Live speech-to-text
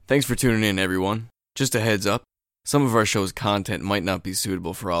Thanks for tuning in, everyone. Just a heads up, some of our show's content might not be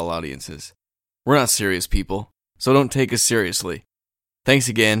suitable for all audiences. We're not serious people, so don't take us seriously. Thanks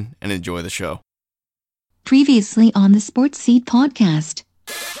again, and enjoy the show. Previously on the Sports Seed podcast.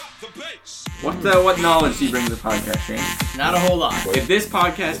 What knowledge do you bring to the podcast, Shane? Not a whole lot. If this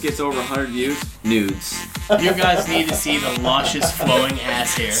podcast gets over 100 views, nudes. You guys need to see the luscious flowing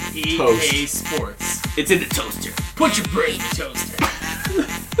ass hair. EA Sports. It's in the toaster. Put your brain in the toaster.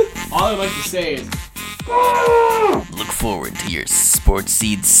 All I'd like to say is, look forward to your Sports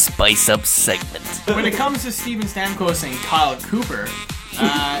Seed Spice Up segment. when it comes to Steven Stamkos and Kyle Cooper,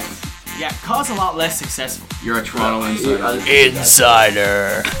 Kyle's a lot less successful. You're a Toronto insider.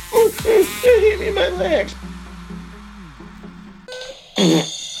 Insider. Hit me in my legs.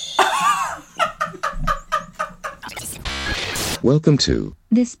 Welcome to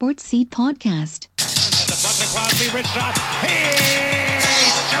The Sports Seed podcast.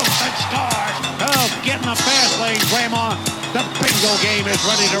 Oh, get in the fast lane, Grandma. The bingo game is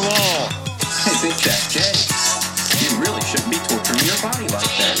ready to roll. I think that, Jay, you really shouldn't be torturing your body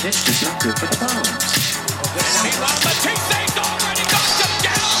like that. It's just not good for the bones. Meanwhile, the T-Thing's already got him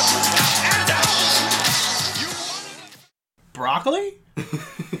down. And Broccoli?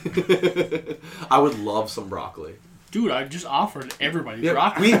 I would love some broccoli. Dude, I just offered everybody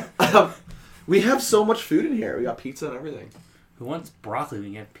broccoli. We have so much food in here. We got pizza and everything. Who wants broccoli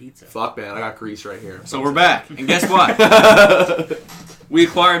when you have pizza? Fuck, man. I got grease right here. So we're back. And guess what? We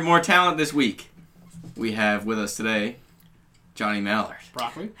acquired more talent this week. We have with us today Johny Mallard.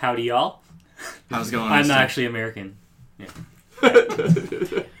 Broccoli? Howdy, y'all. How's it going? I'm not actually American. Yeah.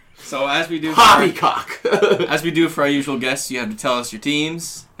 So as we do Poppycock. as we do for our usual guests, you have to tell us your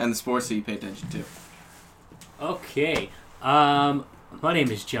teams and the sports that you pay attention to. Okay. My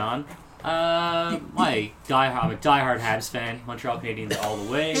name is John. I'm a diehard Habs fan. Montreal Canadiens all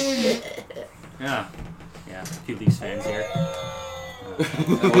the way. Yeah, a few Leafs fans here.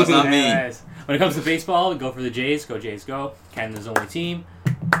 That was not me. Anyways, when it comes to baseball, we go for the Jays. Go Jays, go! Canada's only team.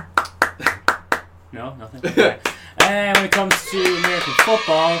 No, nothing. Okay. And when it comes to American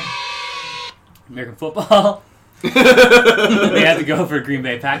football, they have to go for Green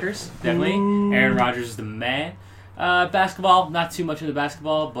Bay Packers. Definitely, Aaron Rodgers is the man. Basketball, not too much into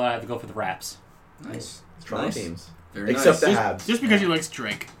basketball, but I have to go for the Raps. Nice. Strong Nice. teams. Very Except nice. the Habs. Just because he likes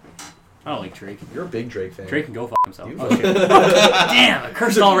Drake. I don't like Drake. You're a big Drake fan. Drake can go f*** himself. You Oh, shit. Damn, I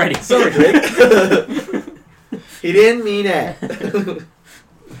cursed already. Sorry, Drake. He didn't mean it.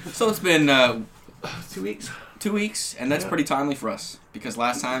 So it's been 2 weeks. 2 weeks, and that's pretty timely for us. Because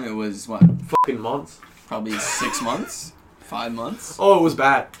last time it was, what, Fucking months. probably 6 months? 5 months? Oh, it was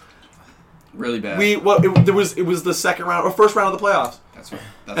bad. Really bad. It was the second round or first round of the playoffs. That's right.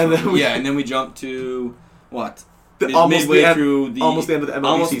 And then we jumped to, what? Almost Midway the end, through the... almost the end of the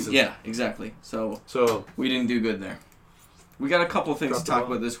MLB season. Yeah, exactly. So we didn't do good there. We got a couple of things to talk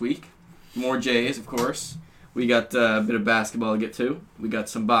about this week. More Jays, of course. We got a bit of basketball to get to. We got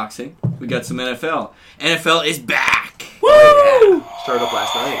some boxing. We got some NFL. NFL is back! Woo! Yeah. Started up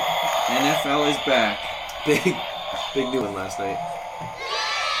last night. NFL is back. Big new one last night.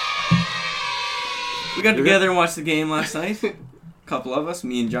 We got together and watched the game last night. A couple of us.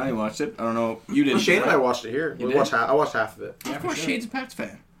 Me and Johnny watched it. I don't know. You didn't. Shane and I watched it here. You I did? watched half of it. Yeah, of course, Shane's a Pats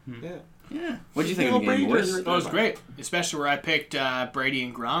fan. Yeah. Yeah. What'd you think of the game, boys? That was great. Especially where I picked Brady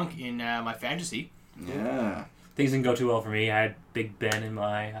and Gronk in my fantasy. Yeah. Things didn't go too well for me. I had Big Ben in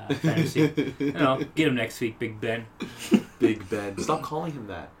my fantasy. Get him next week, Big Ben. Big Ben. Stop calling him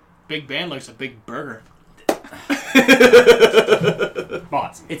that. Big Ben likes a big burger.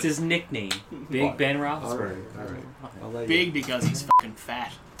 Bots. It's his nickname. Big Ben Roethlisberger. All right. Big because he's fucking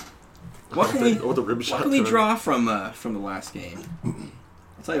fat. What can we we draw from the last game?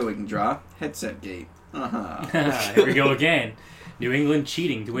 I'll tell you what we can draw. Headset gate. Uh-huh. Here we go again. New England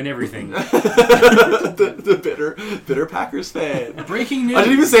cheating to win everything. the bitter Packers fan. Breaking news. I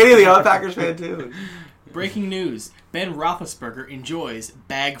didn't even say anything. I'm a Packers fan too. Breaking news. Ben Roethlisberger enjoys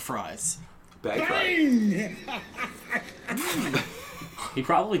bag fries. Bag fries. He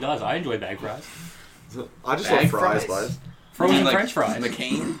probably does. I enjoy bag fries. I just Bag love fries, fries? bud. Frozen Like French fries.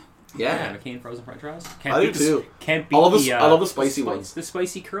 McCain? Yeah, McCain frozen French fries. I do too. Can't beat I love the spicy ones. The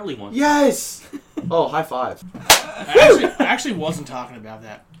spicy curly ones. Yes! Oh, high five. I actually wasn't talking about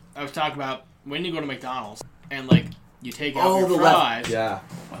that. I was talking about when you go to McDonald's and, like, you take out your fries Yeah.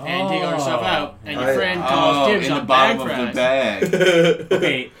 and take all your stuff out, and your Oh, friend yeah. calls dibs in on the bag bottom of fries. the bag.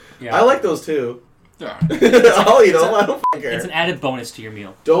 Okay. Yeah. I like those too. Yeah. I'll eat them. I don't care. It's an added bonus to your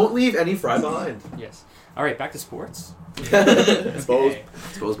meal. Don't leave any fry behind. Yes. All right, back to sports.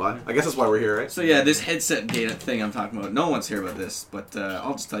 Suppose by. I guess that's why we're here, right? So yeah, this headset data thing I'm talking about. No one's here about this, but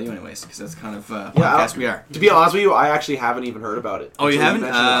I'll just tell you anyways because that's kind of podcast we are. To be honest with you, I actually haven't even heard about it. Oh, you haven't?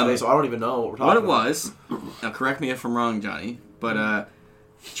 mentioned it today, so I don't even know what we're talking about. What it was? Now, correct me if I'm wrong, Johnny, but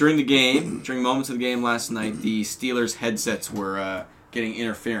during the game, during moments of the game last night, the Steelers headsets were getting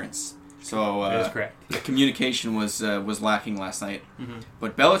interference. So That is correct. the communication was lacking last night. Mm-hmm.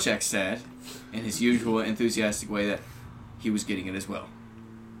 But Belichick said, in his usual enthusiastic way, that he was getting it as well.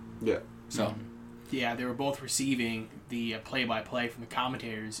 Yeah. So. Yeah, they were both receiving the play-by-play from the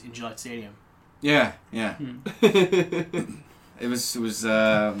commentators in Gillette Stadium. Yeah. It was.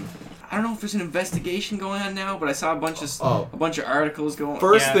 I don't know if there's an investigation going on now, but I saw a bunch of articles going.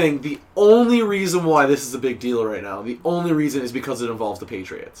 First thing, the only reason why this is a big deal right now, the only reason is because it involves the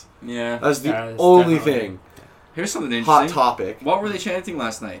Patriots. Yeah, that's the only thing. Here's something interesting. Hot topic. What were they chanting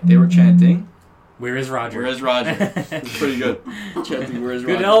last night? They were chanting, "Where is Roger? Where is Roger?" Pretty good. Chanting, "Where is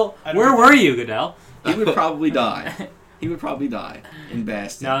Roger?" Goodell, where were you, Goodell? He would probably die. He would probably die in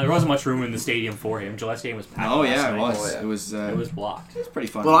Boston. No, there wasn't much room in the stadium for him. Gillette Stadium was packed. Oh yeah, last it night. was. It was blocked. It was pretty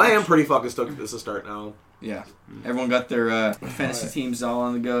fun. Well, I am pretty fucking stoked this to start now. Yeah, everyone got their fantasy teams all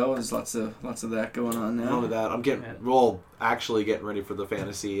on the go. There's lots of that going on now. None of that. I'm getting actually getting ready for the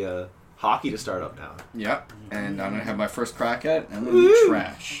fantasy hockey to start up now. Yep, and I'm gonna have my first crack at it. I'm gonna be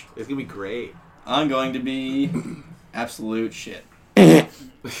trash. It's gonna be great. I'm going to be absolute shit. It'll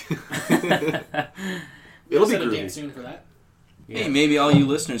be Set a great. date soon for that. Hey, maybe all you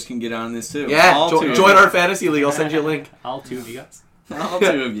listeners can get on this too. Yeah, join our fantasy league. I'll send you a link. All two of you guys. All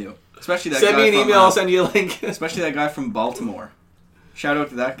two of you. Especially that Send guy me an from, email, I'll send you a link. Especially that guy from Baltimore. Shout out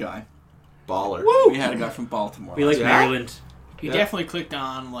to that guy. Baller. Woo! We had a guy from Baltimore. We like Maryland. He definitely clicked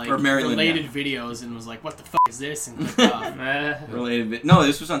on Maryland, related videos and was like, "What the fuck is this?" And clicked off. Related. No,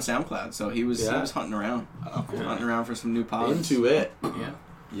 this was on SoundCloud, so he was hunting around, hunting around for some new pods. Into it.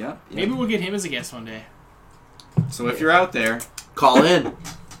 Yeah. Maybe we'll get him as a guest one day. So if you're out there, call in.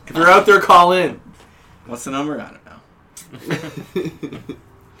 If you're out there, call in. What's the number? I don't know.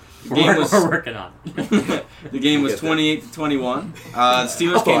 We're working on it. The game was 28-21. The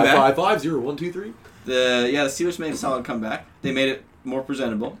Steelers came back. 5-5-0-1-2-3. The Steelers made a solid comeback. They made it more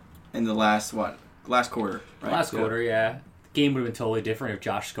presentable in the last quarter, right? Last quarter, yeah. The game would have been totally different if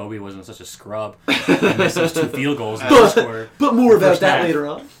Josh Scobie wasn't such a scrub and missed those 2 field goals in the last quarter. But more about that later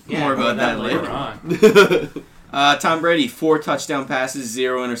on. Yeah, more about that later on. Tom Brady, 4 touchdown passes,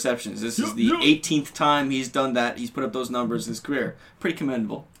 0 interceptions. This is the 18th time he's done that. He's put up those numbers in his career. Pretty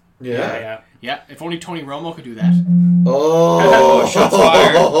commendable. Yeah. If only Tony Romo could do that. Oh, shots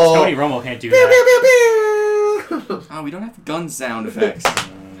fired. Tony Romo can't do that. Oh, we don't have gun sound effects.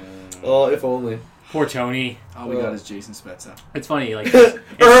 Oh, if only. Poor Tony. All we got is Jason Spezza. It's funny, like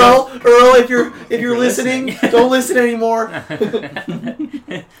Earl, if you're listening, don't listen anymore.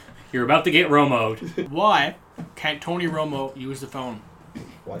 You're about to get Romo'd. Why can't Tony Romo use the phone?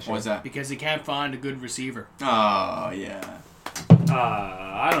 Why's that? Because he can't find a good receiver. Oh, yeah.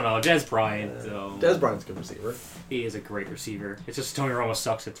 I don't know. Des Bryant, though. Des Bryant's a good receiver. He is a great receiver. It's just Tony Romo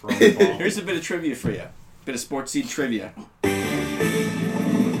sucks at throwing the ball. Here's a bit of trivia for you. Bit of sports seed trivia.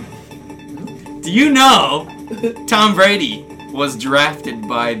 Do you know Tom Brady was drafted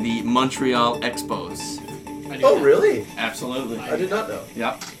by the Montreal Expos? Oh, really? Absolutely. I did not know.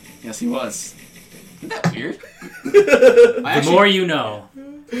 Yep. Yes, he was. Isn't that weird? The more you know.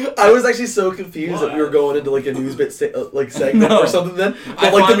 I was actually so confused that we were going into like a news bit segment or something then.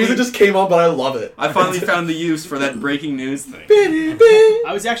 But the music just came on, but I love it. I finally found the use for that breaking news thing.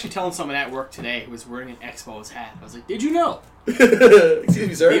 I was actually telling someone at work today who was wearing an Expos hat. I was like, "Did you know?" Excuse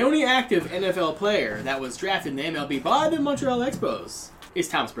me, sir. The only active NFL player that was drafted in the MLB by the Montreal Expos is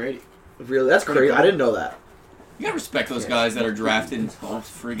Tom Brady. Really? That's crazy. I didn't know that. You gotta respect those guys that are drafted in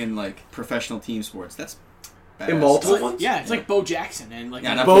friggin' like professional team sports. That's in multiple ones? Yeah, it's like Bo Jackson and like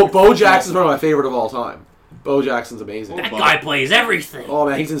Bo Jackson's one of my favorite of all time. Bo Jackson's amazing. That guy plays everything. Oh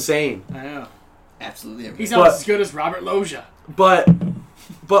man, he's insane. I know. Absolutely everything. He's not as good as Robert Loggia. But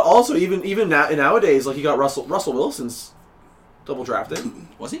also even nowadays, like you got Russell Wilson's double drafted.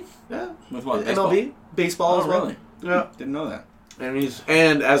 Was he? Yeah. With what? MLB baseball as well. Really? Yeah. Didn't know that.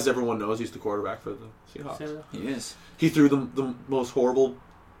 And as everyone knows, he's the quarterback for the Seahawks. He is. He threw the most horrible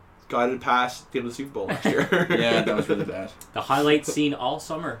guided pass at the end of the Super Bowl last year. Yeah, that was really bad. The highlight scene all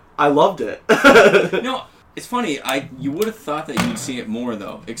summer. I loved it. No, it's funny. You would have thought that you'd see it more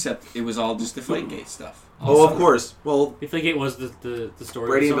though, except it was all just Deflategate stuff. Oh, of course. Well, Deflategate was the story.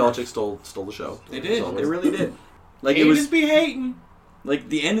 Brady and Belichick stole the show. They did. They really did. Like Haters it was be hating. Like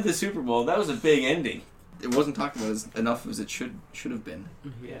the end of the Super Bowl. That was a big ending. It wasn't talked about as enough as it should have been.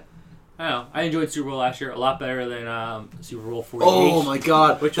 Yeah. I don't know. I enjoyed Super Bowl last year a lot better than Super Bowl 48. Oh my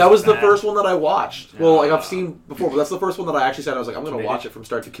god, that was the first one that I watched. Well, like I've seen before, but that's the first one that I actually said I was like, I'm going to watch it from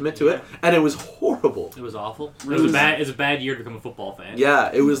start to commit to it, and it was horrible. It was awful. It was a bad year to become a football fan. Yeah,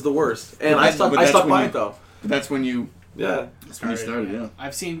 it was the worst, and I stuck by it though. That's when you. Yeah, that's when you started. Yeah,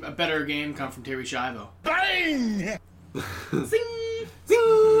 I've seen a better game come from Terry Schiavo. Bang! Zing!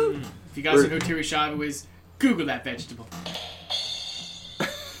 Zing! If you guys don't know who Terry Schiavo is, Google that vegetable.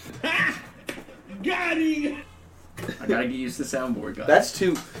 Got him! I gotta get used to the soundboard, guys. That's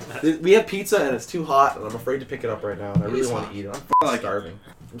too. We have pizza and it's too hot, and I'm afraid to pick it up right now. And I really want to eat it. I'm starving.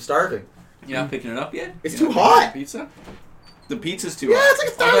 I'm starving. You're not picking it up yet? It's too hot. Pizza? The pizza's too hot. Yeah, it's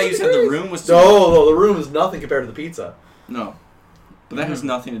like 1,000 I thought you said the room was too No, the room is nothing compared to the pizza. No. But that has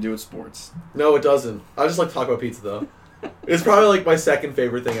nothing to do with sports. No, it doesn't. I just like to talk about pizza, though. It's probably like my second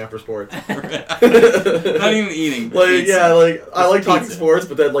favorite thing after sports. Not even eating. Like pizza. yeah, like I like talking pizza. sports,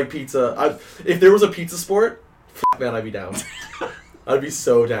 but then like pizza. If there was a pizza sport, man, I'd be down. I'd be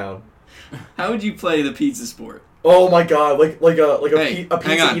so down. How would you play the pizza sport? Oh my god, like a Hey, pizza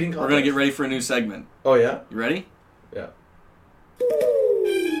hang on. eating contest. We're gonna get ready for a new segment. Oh yeah? You ready? Yeah.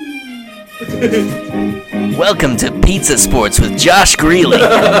 Welcome to Pizza Sports with Josh Greeley.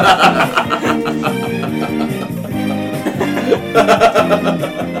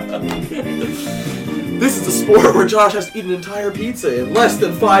 This is a sport where Josh has to eat an entire pizza in less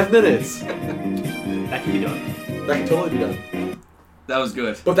than 5 minutes. That can be done. That can totally be done. That was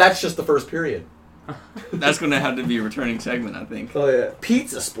good. But that's just the first period. That's gonna have to be a returning segment, I think. Oh yeah.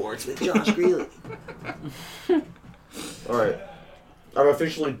 Pizza Sports with Josh Greeley. Alright. I'm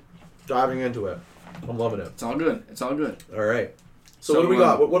officially diving into it. I'm loving it. It's all good. It's all good. Alright. So what do we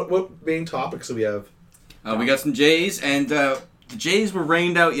got? What main topics do we have? We got some Jays, and the Jays were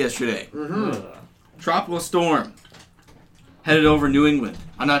rained out yesterday. Mm-hmm. Tropical storm headed over New England.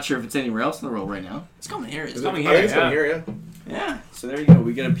 I'm not sure if it's anywhere else in the world right now. It's coming here. It's coming here. I think it's coming here, yeah. Yeah. So there you go.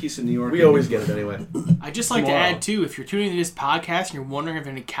 We get a piece of New York. We always get it anyway. I'd just like to add, too, if you're tuning into this podcast and you're wondering if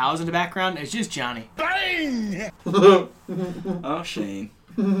there are any cows in the background, it's just Johnny. Bang! Oh, Shane.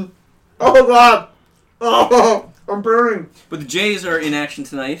 Oh, God. Oh, I'm burning. But the Jays are in action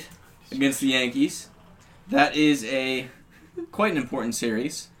tonight against the Yankees. That is quite an important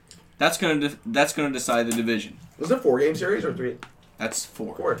series. That's gonna decide the division. Was it a 4-game series or 3? That's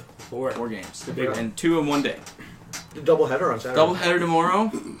 4. 4 games. And 2 in one day. Doubleheader on Saturday. Doubleheader tomorrow.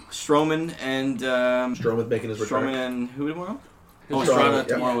 Stroman and Stroman's making his return. Stroman and who tomorrow? Estrada,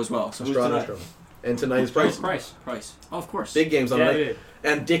 tomorrow as well. So Estrada, who's tonight? And tonight is Price. Price. Oh, of course. Big games on tonight.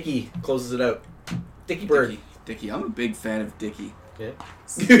 And Dickey closes it out. Dickey Bird. Dickey. I'm a big fan of Dickey. Yeah.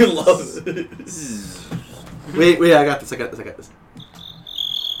 You love it. Wait, I got this.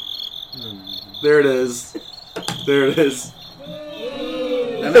 There it is.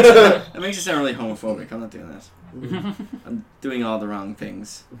 That makes it sound really homophobic. I'm not doing that. I'm doing all the wrong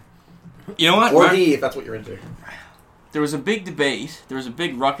things. You know what? Or D, if that's what you're into. There was a big debate. There was a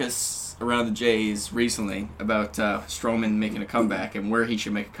big ruckus around the Jays recently about Stroman making a comeback and where he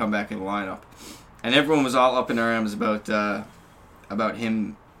should make a comeback in the lineup. And everyone was all up in arms about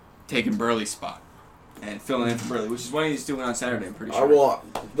him taking Burley's spot and filling in for Burley, which is what he's doing on Saturday, I'm pretty sure. Well,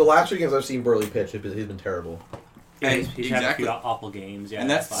 the last 3 games I've seen Burley pitch, he's been terrible. Yeah, he's had a few awful games. Yeah, and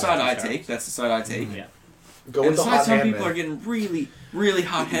that's the side I take. Yeah. Go and with the side hot some hand, people man. are getting really, really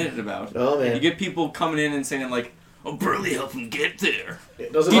hot-headed about. Oh, man. And you get people coming in and saying, like, oh, Burley helped him get there.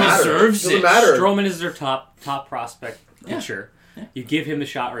 It doesn't he matter. deserves it. Doesn't matter. Stroman is their top prospect pitcher. Yeah. You give him the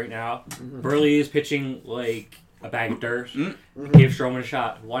shot right now. Mm-hmm. Burley is pitching like a bag of dirt. Mm-hmm. Give Stroman a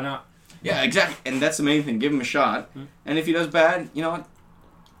shot. Why not? Yeah, exactly. And that's the main thing. Give him a shot. Mm-hmm. And if he does bad, you know what?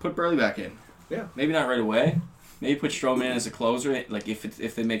 Put Burley back in. Yeah. Maybe not right away. Maybe put Stroman in as a closer, like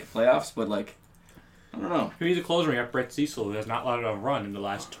if they make playoffs. But like, I don't know. He's a closer. You have Brett Cecil, who has not let a run in the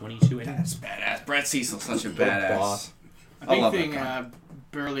last 22 innings. That's badass. Brett Cecil's such a badass. A big thing,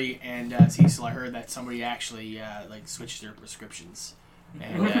 Burley and Cecil, I heard that somebody actually switched their prescriptions.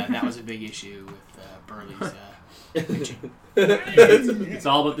 And that was a big issue with Burley's pitching. It's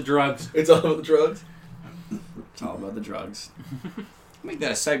all about the drugs. It's all about the drugs? It's all about the drugs. Make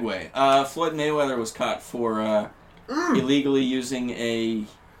that a segue. Floyd Mayweather was caught for illegally using a...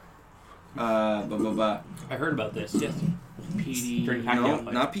 I heard about this, yes. PED. No,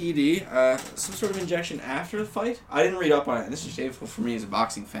 not PED. Some sort of injection after the fight. I didn't read up on it. And this is shameful for me as a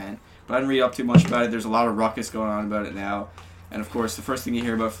boxing fan, but I didn't read up too much about it. There's a lot of ruckus going on about it now. And of course, the first thing you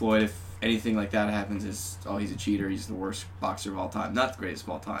hear about Floyd, if anything like that happens, is, oh, he's a cheater. He's the worst boxer of all time. Not the greatest of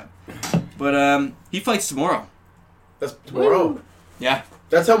all time. But he fights tomorrow. That's tomorrow? Yeah.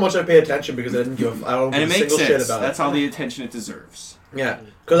 That's how much I pay attention because I don't give a single shit about it. That's all the attention it deserves. Yeah,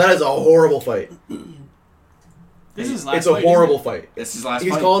 because that is a horrible fight. This is his last It's a fight, horrible isn't fight. This is his last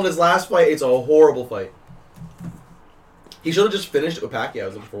He's fight. calling his last fight. It's a horrible fight. He should have just finished it with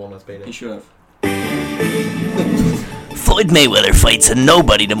Pacquiao for one last payday. He should have. Floyd Mayweather fights a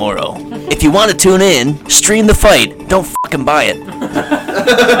nobody tomorrow. If you want to tune in, stream the fight. Don't fucking buy it.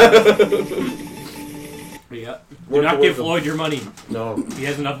 Yeah. Do not give Floyd your money. No. He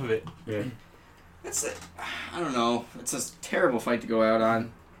has enough of it. Yeah. I don't know. It's a terrible fight to go out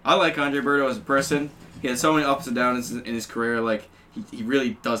on. I like Andre Berto as a person. He had so many ups and downs in his career. Like, he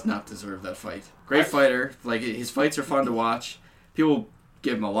really does not deserve that fight. Great fighter. Like, his fights are fun to watch. People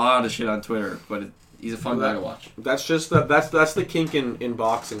give him a lot of shit on Twitter, but he's a fun guy to watch. That's just that's the kink in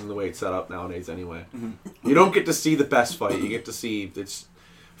boxing, the way it's set up nowadays. Anyway, you don't get to see the best fight. You get to see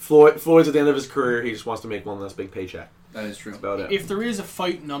Floyd's at the end of his career. He just wants to make one last big paycheck. That is true. That's about it. If there is a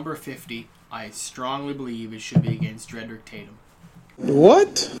fight number 50, I strongly believe it should be against Dredrick Tatum.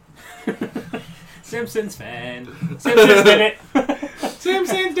 What? Simpsons fan. Simpsons did it.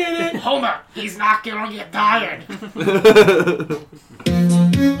 Simpsons did it. Homer, he's not gonna get tired.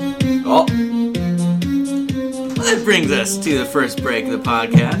 Well, that brings us to the first break of the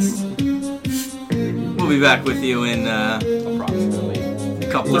podcast. We'll be back with you in approximately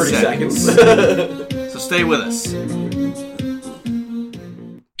a couple of 30 seconds. So stay with us.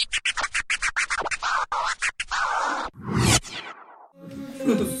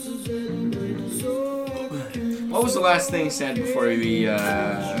 What was the last thing said before we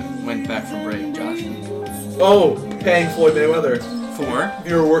went back from break, Josh? Oh, paying Floyd Mayweather. For? If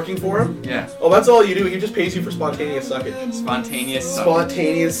you were working for him? Yeah. Oh, that's all you do. He just pays you for spontaneous suckage. Spontaneous suckage.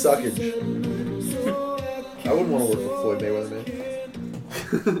 Spontaneous suckage. I wouldn't want to work for Floyd Mayweather,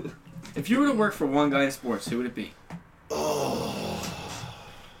 man. If you were to work for one guy in sports, who would it be? Oh.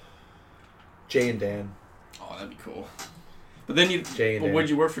 Jay and Dan. Oh, that'd be cool. But then you. Jay and Dan. Would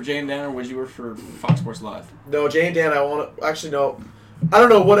you work for Jay and Dan or would you work for Fox Sports Live? No, Jay and Dan, I want to. Actually, no. I don't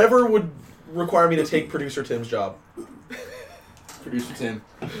know. Whatever would require me to take producer Tim's job. Producer Tim.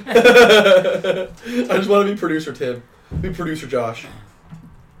 I just want to be producer Tim. Be producer Josh.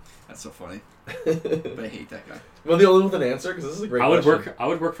 That's so funny. But I hate that guy. Well, the only one with an answer, because this is a great question. I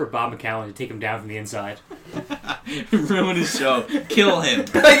would work for Bob McCallum to take him down from the inside. Ruin his show. Kill him.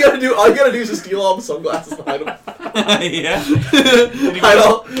 All I gotta do is just steal all the sunglasses and hide them. Yeah. hide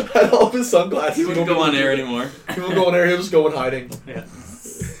all of his sunglasses. He wouldn't go on air anymore. He won't go on air. He'll just go in hiding. Yeah.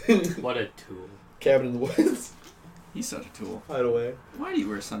 What a tool. Cabin in the woods. He's such a tool. Hide away. Why do you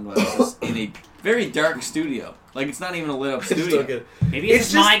wear sunglasses in a very dark studio? Like, it's not even a lit up studio. I just don't get it. Maybe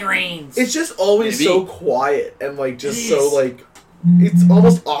it's migraines. It's just always Maybe. so quiet and like just so like it's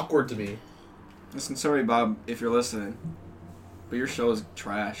almost awkward to me. Listen, sorry, Bob, if you're listening, but your show is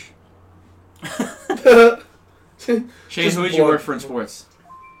trash. Shane, who did you work for in sports?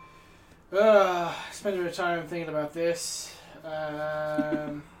 Spend a bit of time thinking about this.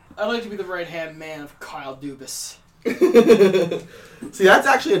 I'd like to be the right-hand man of Kyle Dubas. See, that's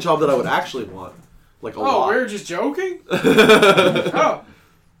actually a job that I would actually want. Like a lot. Oh, we were just joking? Oh.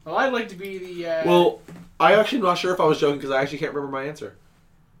 Well, I'd like to be the... Well, I actually am not sure if I was joking because I actually can't remember my answer.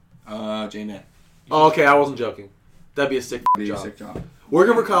 Jane Dan. Oh, okay, I wasn't joking. That'd be a sick job. Sick job.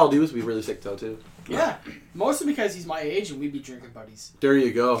 Working for Kyle Dubas would be really sick though, too. Yeah. Mostly because he's my age and we'd be drinking buddies. There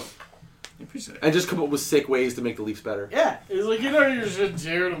you go. Appreciate it. And just come up with sick ways to make the Leafs better. Yeah. It's like, you know what you should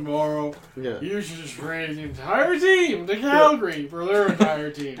do tomorrow? Yeah. You should just raise the entire team to Calgary for their entire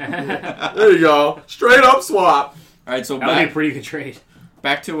team. There you go. Straight up swap. All right, so That would be a pretty good trade.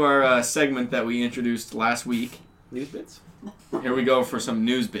 Back to our segment that we introduced last week. News bits? Here we go for some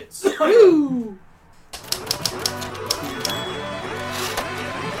news bits.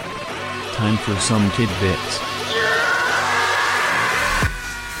 Time for some tidbits.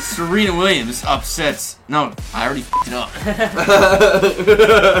 Serena Williams upsets... No, I already f***ed it up.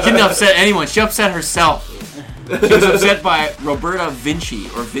 She didn't upset anyone. She upset herself. She was upset by Roberta Vinci,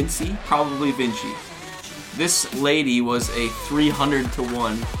 or Vinci, probably Vinci. This lady was a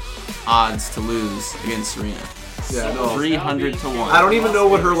 300-1 odds to lose against Serena. Yeah, no. 300-1. I don't even know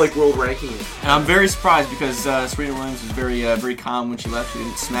what her like world ranking is. And I'm very surprised because Serena Williams was very, very calm when she left. She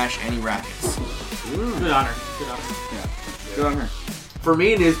didn't smash any rackets. Good on her. Good on her. Yeah, good on her. For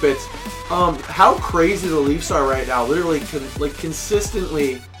me, news bits. How crazy the Leafs are right now. Literally,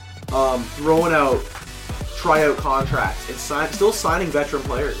 consistently throwing out tryout contracts and still signing veteran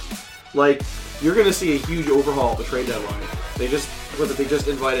players. Like, you're going to see a huge overhaul at the trade deadline. They just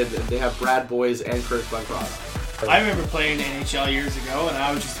invited. They have Brad Boyes and Curtis Buncroft. I remember playing NHL years ago, and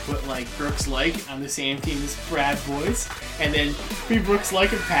I would just put like Brooks Lake on the same team as Brad Boys, and then be Brooks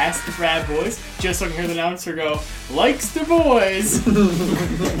Lake and pass the Brad Boys, just so I can hear the announcer go, "Likes the boys."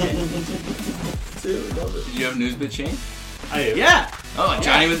 Dude, love it. Did you have news bit, Shane? I do. Yeah. Oh,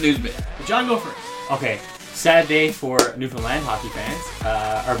 Johnny with news bit. John, go first. Okay. Sad day for Newfoundland hockey fans.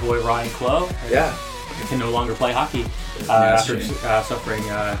 Our boy Ryan Clough can no longer play hockey after suffering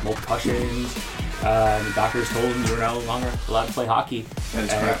multiple concussions. The doctors told him you were no longer allowed to play hockey.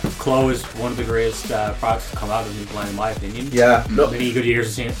 Clough is one of the greatest products to come out of Newfoundland, in my opinion. Yeah. Many good years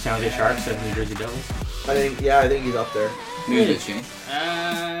of San Jose Sharks and New Jersey Devils. I think he's up there. News bit, Shane.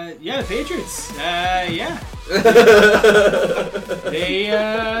 Yeah, the Patriots. Yeah.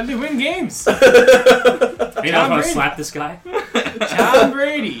 They win games. Maybe I was going to slap this guy. Tom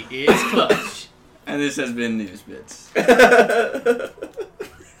Brady is clutch. And this has been News Bits.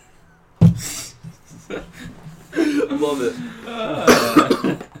 Love it.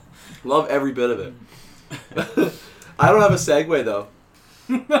 Love every bit of it. I don't have a segue though.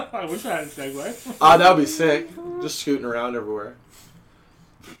 I wish I had a segue. That would be sick. Just scooting around everywhere.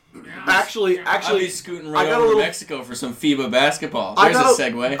 Actually, I'll be scooting right over to Mexico for some FIBA basketball. There's a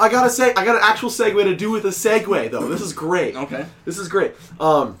segue. I got an actual segue to do with a segue though. This is great. Okay. This is great.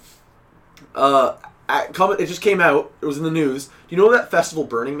 It just came out. It was in the news. Do you know that festival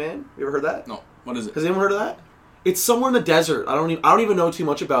Burning Man? You ever heard that? No. What is it? Has anyone heard of that? It's somewhere in the desert. I don't even know too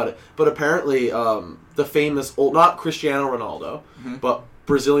much about it. But apparently, the famous not Cristiano Ronaldo, but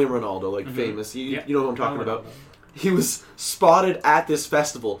Brazilian Ronaldo, famous. You know what I'm talking about. He was spotted at this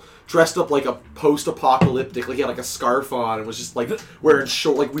festival, dressed up like a post-apocalyptic, like he had like a scarf on and was just like wearing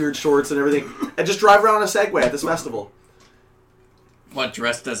weird shorts and everything, and just drive around on a Segway at this festival. What,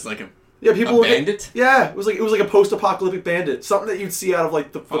 dressed as like a bandit? It was like a post-apocalyptic bandit, something that you'd see out of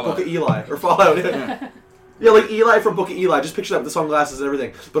like the Book of Eli or Fallout. Yeah, like Eli from Book of Eli. Just picture that with the sunglasses and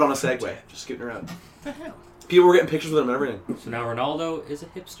everything, but on a Segway, just scooting around. What the hell? People were getting pictures with him and everything. So now Ronaldo is a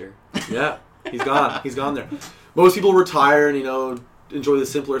hipster. Yeah, he's gone. He's gone there. Most people retire and enjoy the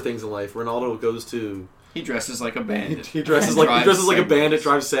simpler things in life. Ronaldo goes to. He dresses like a bandit. He dresses like a bandit.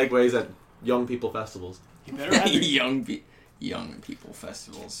 Drives Segways at young people festivals. You better have young people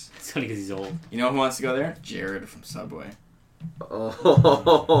festivals. It's funny because he's old. You know who wants to go there? Jared from Subway.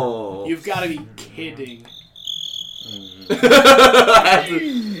 Oh. You've got to be kidding.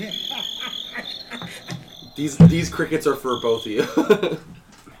 These crickets are for both of you.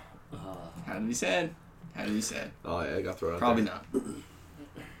 How did he said? Oh yeah, I got thrown out. Probably there. not.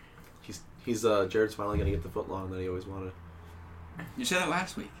 He's Jared's finally gonna get the footlong that he always wanted. You said that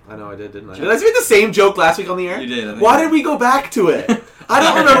last week. I know I did, didn't I? Did I make the same joke last week on the air? You did. Why did we go back to it? I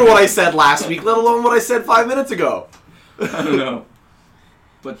don't remember what I said last week, let alone what I said 5 minutes ago. I don't know.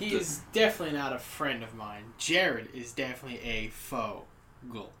 But he is definitely not a friend of mine. Jared is definitely a foe.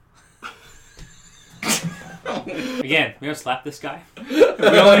 Again, we gonna slap this guy? We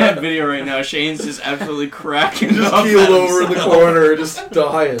only have video right now. Shane's just absolutely cracking just up. Keeled over in the corner, just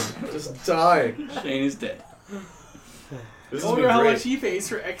dying. Shane is dead. I wonder how much he pays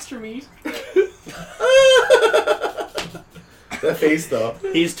for extra meat. That face, though.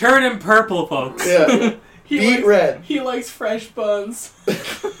 He's turning purple, folks. Yeah. Beet red. He likes fresh buns.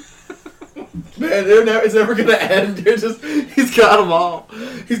 Man, it's never gonna end. He's got them all.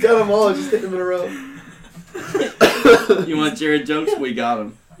 He's got them all. Just hit them in a row. You want Jared jokes? We got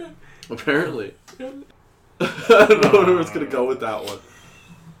him. Apparently. I don't know where it's gonna go with that one.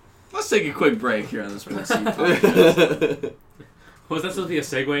 Let's take a quick break here on this Sports Seed podcast. Was that supposed to be a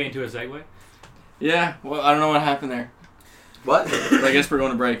segue into a segue? Yeah. Well, I don't know what happened there. What? But I guess we're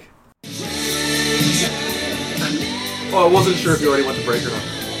going to break. Oh, I wasn't sure if you already went to break or not.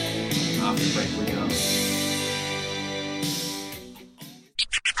 After the break, we go.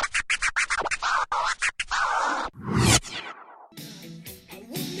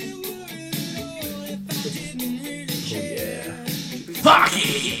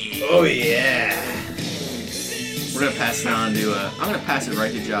 Hockey! Oh yeah! We're gonna pass it on to. I'm gonna pass it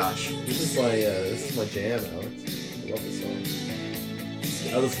right to Josh. This is my jam, Alex. I love this song.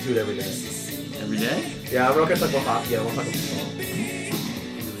 I listen to it every day. Every day? Yeah, I'm not gonna talk about hockey. I want to talk about the song.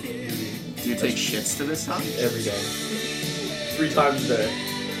 Do you take shits to this song? Every day. 3 times a day.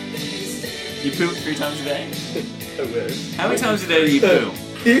 You poop 3 times a day? I wish. How many times a day do you poop?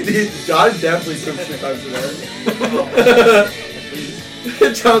 John definitely poops 3 times a day.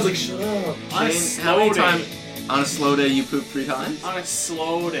 John's like, shut up. How many times on a slow day you poop 3 times? On a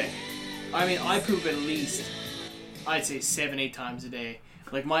slow day. I mean, I poop at least, I'd say 7-8 times a day.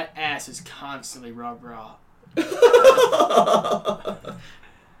 Like, my ass is constantly raw.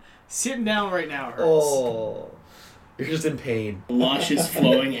 Sitting down right now hurts. Oh. You're just in pain. Luscious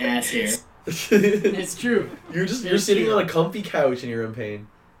flowing ass hair. It's true. You're sitting on a comfy couch and you're in pain.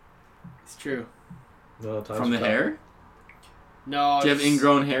 It's true. No, From the hair? No. Do you have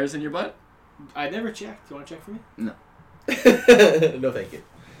ingrown hairs in your butt? I never checked. Do you want to check for me? No. No, thank you.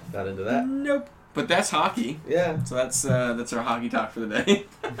 Not into that. Nope. But that's hockey. Yeah. So that's our hockey talk for the day.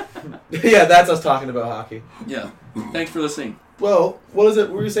 Yeah, that's us talking about hockey. Yeah. Thanks for listening. Well, what is it?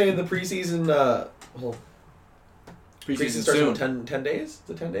 We were saying the preseason. Preseason starts soon. in 10 days. Is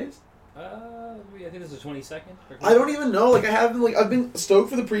it 10 days? I think this is the 22nd. I don't even know. Like, I've been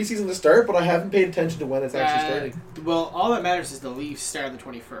stoked for the preseason to start, but I haven't paid attention to when it's actually starting. Well, all that matters is the Leafs start on the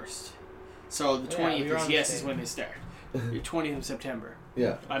 21st. So the 20th is when they start. Your 20th of September.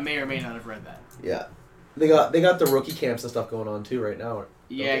 Yeah. I may or may not have read that. Yeah. They got the rookie camps and stuff going on too right now.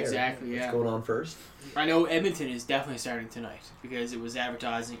 Yeah, exactly. Yeah. What's going on first? I know Edmonton is definitely starting tonight because it was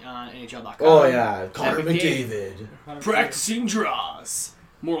advertising on NHL.com. Oh yeah, Connor McDavid practicing draws,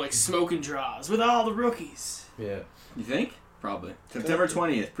 more like smoking draws with all the rookies. Yeah. You think? Probably. September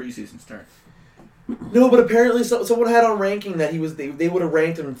 20th, preseason start. No, but apparently someone had on ranking that they would have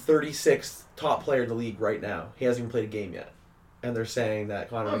ranked him 36th top player in the league right now. He hasn't even played a game yet, and they're saying that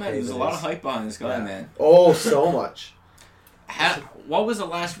Connor McDavid. Man, there's a lot of hype behind this guy, man. Oh, so much. What was the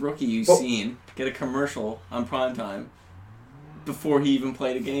last rookie you seen get a commercial on primetime before he even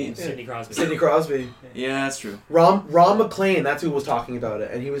played a game? Sidney Crosby. Sidney Crosby. Yeah, that's true. Ron McLean, that's who was talking about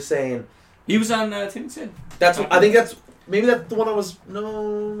it, and he was saying he was on Tim and Sid. I think that's maybe that's the one I was.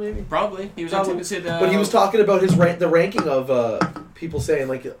 No, maybe probably he was on Tim and Sid. But he was talking about the ranking of people saying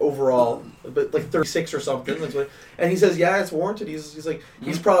like overall, but like 36 or something. That's what, and he says, yeah, it's warranted. He's like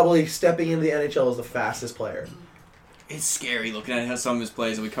he's probably stepping into the NHL as the fastest player. It's scary looking at how some of his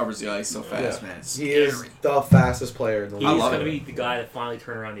plays and he covers the ice so fast, man. It's he scary. is the fastest player in the league. He's going to be the guy that finally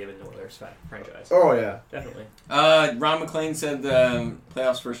turned around the Edmonton Oilers franchise. Oh, yeah. Definitely. Ron McLean said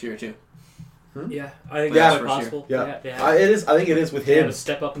playoffs first year, too. Yeah, I think that's quite possible. Yeah. It is. I think it is with him. A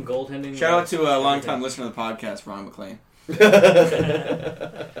step up in goaltending. Shout out to a long-time listener of the podcast, Ron McLean.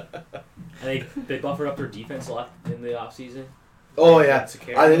 And they buffered up their defense a lot in the offseason. Oh, yeah.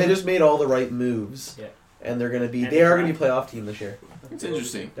 I think they just made all the right moves. Yeah. And they are going to be a playoff team this year. It's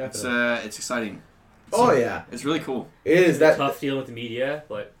interesting. Definitely. It's exciting. It's really cool. It is. That tough dealing with the media,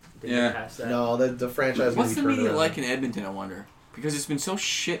 but they didn't pass that. No, the franchise. What's the media like in Edmonton? I wonder because it's been so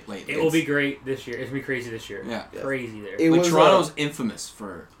shit lately. It will be great this year. It's gonna be crazy this year. Yeah, crazy there. Toronto's infamous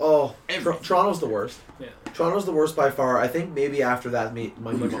for. Oh, Toronto's the worst. Yeah, Toronto's the worst by far. I think maybe after that,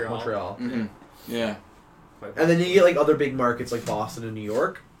 Montreal. Mm-hmm. Yeah. And then you get like other big markets like Boston and New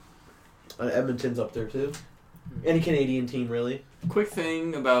York. Edmonton's up there too. Any Canadian team, really. Quick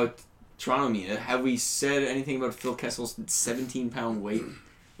thing about Toronto media. Have we said anything about Phil Kessel's 17-pound weight?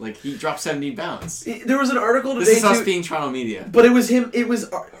 Like, he dropped 17 pounds. There was an article today, This is us being Toronto media. But it was him. It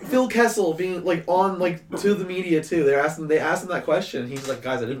was Phil Kessel being, like, on, like, to the media, too. They asked him that question. He's like,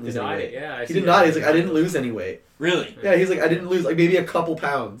 guys, I didn't lose any weight. He did not. He's like, I didn't lose any weight. Really? Yeah, he's like, I didn't lose, like, maybe a couple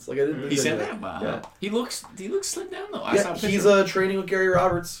pounds. Like, I didn't lose He any said weight. that? Wow. Yeah. He looks slimmed down, though. Yeah, he's training with Gary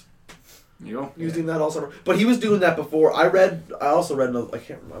Roberts. You go. He was doing that all summer, but he was doing that before. I also read. I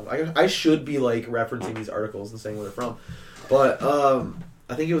can't remember. I should be like referencing these articles and saying where they're from, but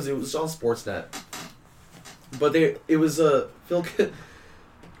I think it was on Sportsnet. But it was Phil.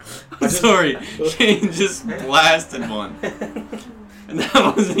 Sorry, Shane just blasted one, and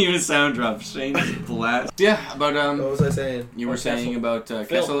that wasn't even a sound drop. Shane just blasted. Yeah, but what was I saying? You were saying about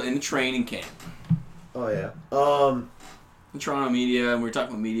Kessel in the training camp. Oh yeah. The Toronto media, and we were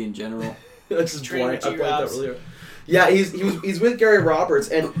talking about media in general. I just blanked. I blanked that earlier. Yeah, he's with Gary Roberts,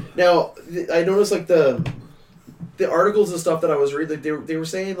 and now I noticed like the articles and stuff that I was reading, like, they were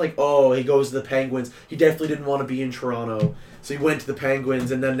saying like, oh, he goes to the Penguins. He definitely didn't want to be in Toronto, so he went to the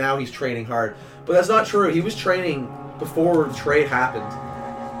Penguins, and then now he's training hard. But that's not true. He was training before the trade happened.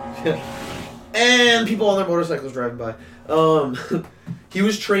 And people on their motorcycles driving by. He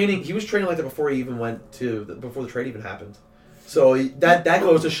was training like that before he even before the trade even happened. So that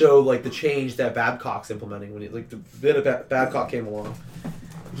goes to show like the change that Babcock's implementing when the bit of Babcock came along.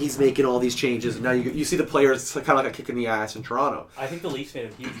 He's making all these changes, and now you see the players kind of like a kick in the ass in Toronto. I think the Leafs made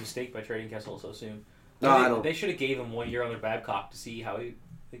a huge mistake by trading Kessel so soon. They should have gave him 1 year under Babcock to see how he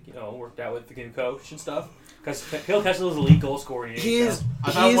worked out with the new coach and stuff. Because Phil Kessel is a league goal scorer.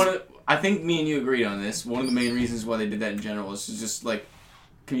 I think me and you agreed on this. One of the main reasons why they did that in general is to just like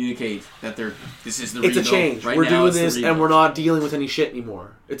communicate that this is the rebuild. It's a change. Right we're now, doing this, and we're not dealing with any shit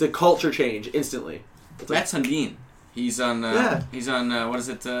anymore. It's a culture change instantly. That's Sundin. He's on. He's on. What is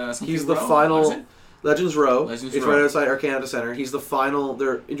it? He's the final. Legends Row. Legends It's Row. right outside our Canada Center. He's the final.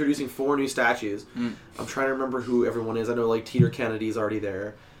 They're introducing 4 new statues. I'm trying to remember who everyone is. I know like Teeter Kennedy's already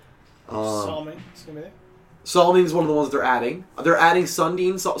there. Solomon is gonna be there. Sundin's one of the ones that they're adding. They're adding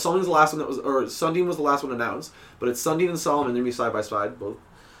Sundin. Sundin's the last one that was, or Sundin was the last one announced. But it's Sundin and Solomon. They're gonna be side by side,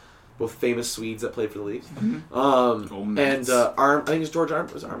 both famous Swedes that played for the Leafs. And I think it's George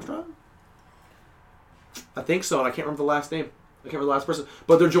Armstrong. I think so, and I can't remember the last name. I can't remember the last person.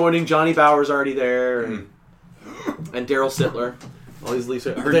 But they're joining. Johnny Bauer's already there, and Daryl Sittler. All these Leafs.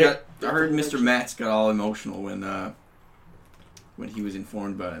 I heard Mr. Matz got all emotional when he was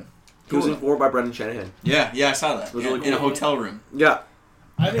informed about it. He was informed by Brendan Shanahan. Yeah, I saw that. Really cool. In a hotel room. Yeah.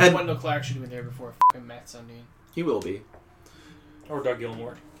 I think Wendell Clark should have been there before fucking Matt Sundin. He will be. Or Doug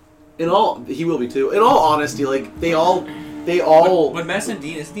Gilmour. He will be too. In all honesty, like they all. But Matt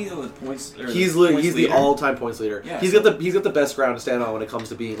Sundin, isn't he the points? He's the all-time points leader. Yeah, he's got the best ground to stand on when it comes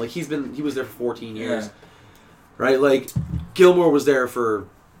to being like he was there for 14 years, right? Like Gilmour was there for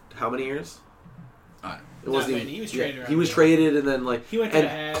how many years? It wasn't even, he was traded. He was traded, and then like he went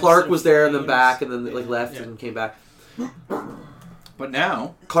and Clark was there, and then back, and then like left and came back. But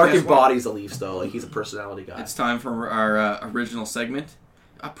now Clark embodies the Leafs, though. Like he's a personality guy. It's time for our original segment.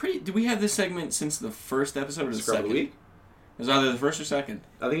 Did we have this segment since the first episode or the Scrub second? of the Week? It was either the first or second.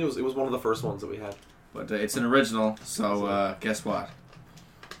 I think it was one of the first ones that we had. But it's an original, so guess what?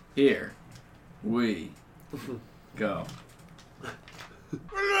 Here we go.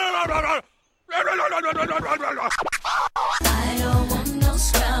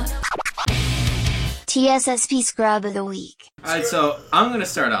 TSSP Scrub of the Week. Alright, so I'm going to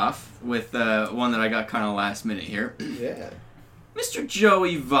start off with one that I got kind of last minute here. Yeah. Mr.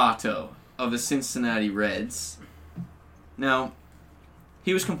 Joey Votto of the Cincinnati Reds. Now,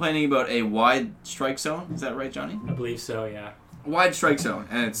 he was complaining about a wide strike zone. Is that right, Johnny? I believe so, yeah. Wide strike zone.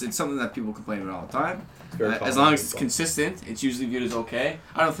 And it's something that people complain about all the time. As long as it's consistent, it's usually viewed as okay.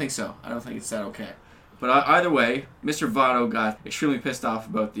 I don't think so. I don't think it's that okay. But either way, Mr. Votto got extremely pissed off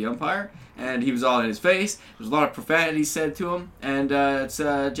about the umpire, and he was all in his face. There was a lot of profanity said to him, and it's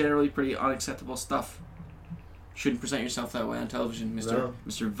generally pretty unacceptable stuff. Shouldn't present yourself that way on television, Mr. Votto.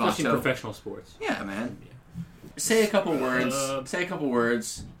 Especially in professional sports. Yeah, man. Say a couple words.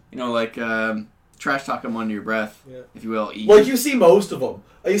 You know, like trash talk them under your breath, if you will. Well, you see most of them.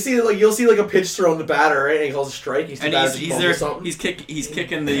 You'll see a pitch thrown to the batter, right? And he calls a strike. He's there. He's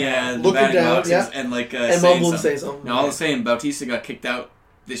kicking the looking batting down, boxes and mumbling, saying something. No, all the same, Bautista got kicked out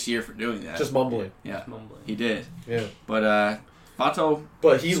this year for doing that. Just mumbling. Yeah, he did. Yeah, but Votto.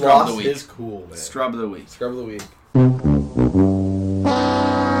 But he lost his cool, man. Scrub of the week. Scrub of the week.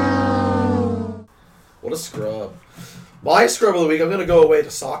 What a scrub. My scrub of the week. I'm gonna go away to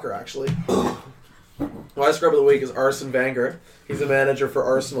soccer actually. My scrub of the week is Arsene Wenger. He's the manager for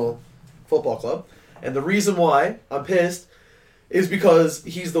Arsenal Football Club. And the reason why I'm pissed is because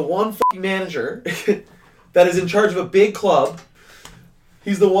he's the one fucking manager that is in charge of a big club.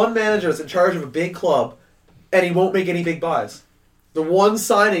 He's the one manager that's in charge of a big club, and he won't make any big buys. The one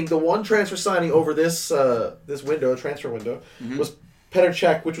transfer signing over this transfer window, was Petr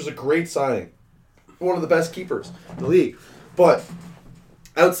Cech, which was a great signing. One of the best keepers in the league. But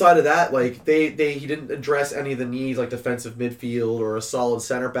outside of that, like he didn't address any of the needs like defensive midfield or a solid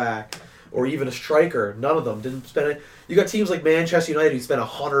center back or even a striker. None of them didn't spend it. You got teams like Manchester United who spent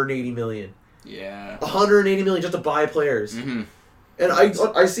 $180 million. Yeah. $180 million just to buy players. Mm-hmm. And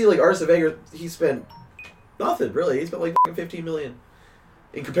I see like Arsene Wenger, he spent nothing really. He spent like $15 million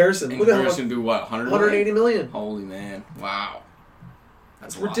in comparison. In comparison to what? $180 million. Holy man! Wow.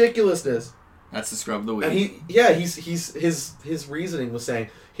 That's ridiculousness. That's the scrub of the week. And his reasoning was saying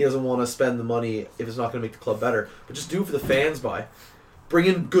he doesn't want to spend the money if it's not going to make the club better, but just do it for the fans by bring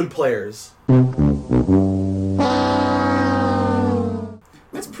in good players.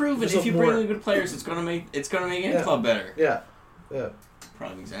 That's proven. If you bring in good players, it's going to make any club better. Yeah.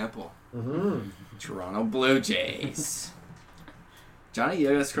 Prime example. Mm-hmm. Toronto Blue Jays. Johnny, you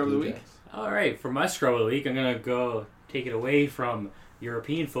got a scrub of the week? All right, for my scrub of the week, I'm going to go take it away from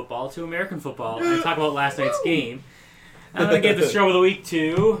European football to American football and talk about last night's game. I'm going to give the scrub of the week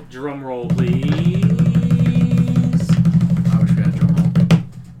to, drum roll please. I wish we had a drum roll.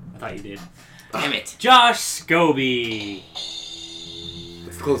 I thought you did. Damn it. Josh Scobie.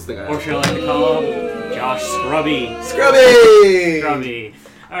 That's the closest thing I have. Or should I like to call him Josh Scrubby. Scrubby!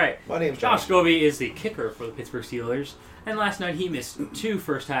 Alright, My name's Josh Scobie is the kicker for the Pittsburgh Steelers. And last night he missed 2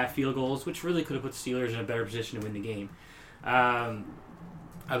 first-half field goals, which really could have put the Steelers in a better position to win the game. I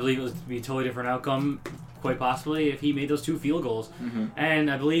believe it was to be a totally different outcome, quite possibly, if he made those 2 field goals. Mm-hmm.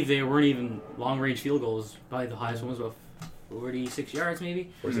 And I believe they weren't even long-range field goals. Probably the highest one was about 46 yards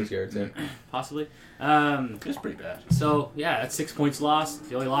maybe. 46 yards, yeah. Possibly. It's pretty bad. So, yeah, that's 6 points lost.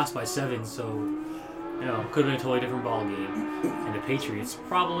 They only lost by 7, so, you know, could have been a totally different ball game. And the Patriots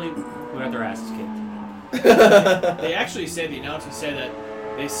probably would have their asses kicked. They actually said, the announcer said that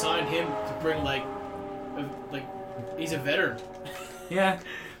they signed him to bring, he's a veteran. Yeah.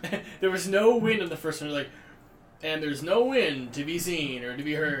 There was no win in the first one. And there's no win to be seen or to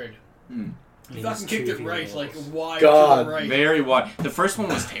be heard. He fucking kicked it right, wide to the right. Very wide. The first one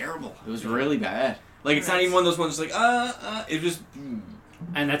was terrible. It was really bad. It's not even one of those ones it just...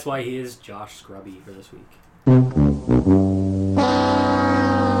 And that's why he is Josh Scrubby for this week.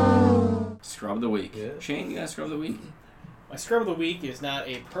 Scrub of the week. Yeah. Shane, you got a scrub of the week? My scrub of the week is not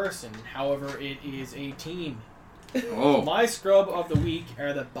a person, however, it is a team. Oh. My scrub of the week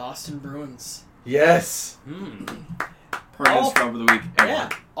are the Boston Bruins. Yes. Permanent scrub of the week ever. Yeah.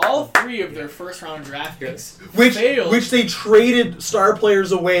 All 3 of their first-round draft picks Which they traded star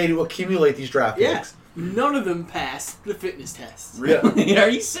players away to accumulate these draft picks. None of them passed the fitness test. Really? Are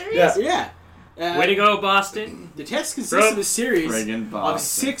you serious? Yeah. Way to go, Boston. The test consists of a series Friggin' of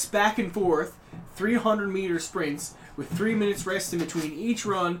Boston. 6 back-and-forth, 300-meter sprints with 3 minutes rest in between each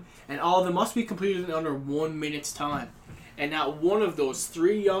run, and all of them must be completed in under 1 minute's time. And not one of those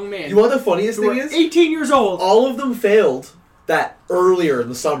 3 young men... You know what the funniest thing is? 18 years old. All of them failed that earlier in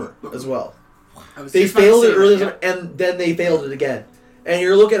the summer as well. They just about failed to it say earlier, that, and then they failed it again. And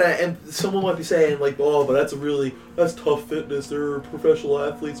you're looking at it, and someone might be saying, oh, but that's tough fitness. They're professional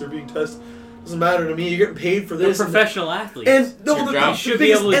athletes. They're being tested. Doesn't matter to me. You're getting paid for this. They're professional athletes. And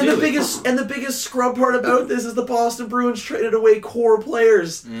the biggest scrub part about this is the Boston Bruins traded away core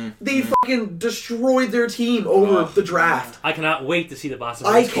players. They fucking destroyed their team over the draft. I cannot wait to see the Boston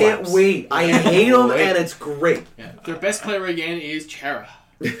I Bruins can't collapse. wait. I hate them, and it's great. Yeah. Their best player again is Chara.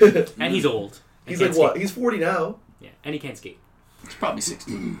 And he's old. He's like what? He's 40 now. Yeah, and he can't skate. He's probably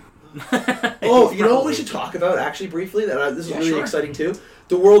 16. Oh, you know what we should talk about actually briefly? This is really exciting too.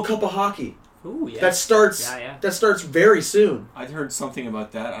 The World Cup of Hockey. Ooh, yeah. That starts very soon. I'd heard something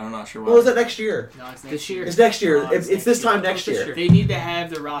about that. I'm not sure why. Or is that next year? No, it's This year. It's next year. No, it's this time next This year. year. They need to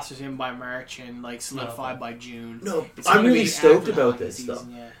have their rosters in by March and solidified by June. No, It's I'm gonna really be stoked after about hockey this season, stuff.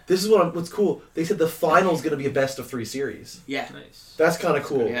 yeah. This is what's cool. They said the final's going to be a best of 3 series. Yeah. Nice. That's kind of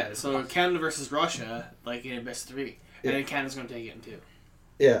cool. Yeah, so Canada versus Russia, in a best of 3. And then Canada's going to take it in 2.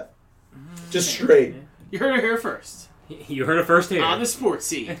 Yeah. Just straight. You heard it here first. You heard it first here. On the sports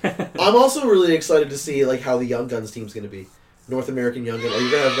scene. I'm also really excited to see how the Young Guns team's going to be. North American Young Guns. You're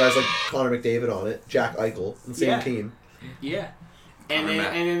going to have guys like Connor McDavid on it, Jack Eichel, the same team. Yeah.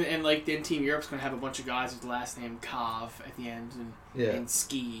 Then Team Europe's going to have a bunch of guys with the last name Kov at the end and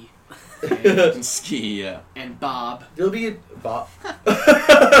Ski. And Ski, yeah. And Bob. There'll be Bob.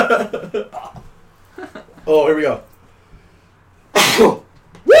 Oh, here we go.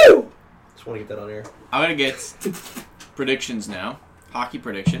 Woo! Just want to get that on air. I'm going to get predictions now. Hockey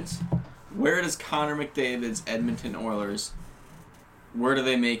predictions. Where does Connor McDavid's Edmonton Oilers, where do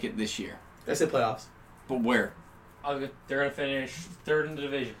they make it this year? I say playoffs. But where? They're going to finish 3rd in the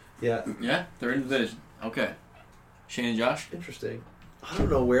division. Yeah. Yeah? 3rd in the division. Okay. Shane and Josh? Interesting. I don't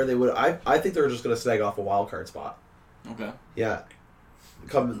know where they would. I think they're just going to snag off a wild card spot. Okay. Yeah.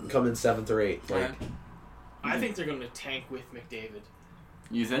 Come in 7th or 8th. I think they're going to tank with McDavid.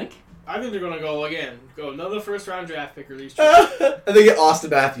 You think? I think they're going to go another first-round draft pick or these And they get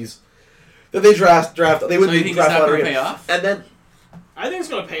Austin Matthews. Then they draft. They wouldn't think it's not going to pay off? And then I think it's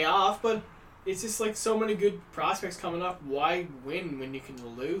going to pay off, but it's just so many good prospects coming up. Why win when you can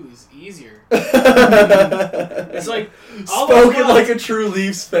lose easier? It's all spoken like a true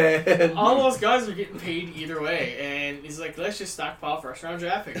Leafs fan. All those guys are getting paid either way, and he's let's just stockpile first-round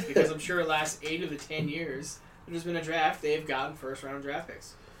draft picks because I'm sure the last 8 of the 10 years there's been a draft, they've gotten first-round draft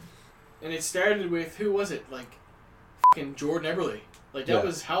picks. And it started with, who was it? Fucking Jordan Eberle. That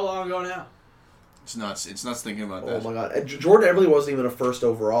was how long ago now? It's nuts. It's nuts thinking about Oh that. my god. Jordan Eberle wasn't even a first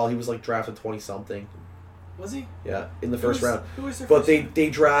overall. He was drafted 20-something. Was he? Yeah, in the first round. Who was their But first they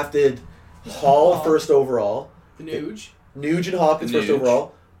drafted Hall first overall. The Nuge. Nuge and Hopkins first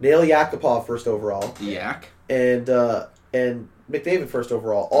overall. Nail Yakupov first overall. Yak. And McDavid first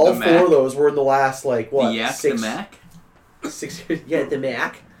overall. All the 4 Mac? of those were in the last The Yak, 6 the Mac? 6 years. Yeah, the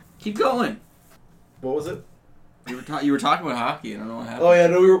Mac. Keep going. What was it? You were talking about hockey. I don't know what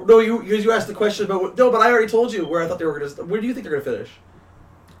happened. Oh yeah, you asked the question about but I already told you where I thought they were going to. Where do you think they're going to finish?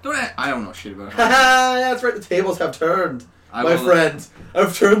 I don't know shit about hockey. That's right. The tables have turned, my friend.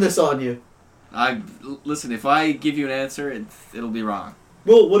 I've turned this on you. Listen. If I give you an answer, it'll be wrong.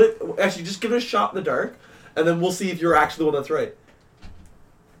 Well, actually just give it a shot in the dark, and then we'll see if you're actually the one that's right.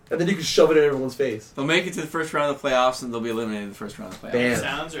 And then you can shove it in everyone's face. They'll make it to the first round of the playoffs, and they'll be eliminated in the first round of the playoffs. Bam.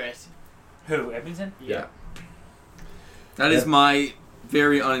 Sounds right. Who? Edmonton? Yeah. That is my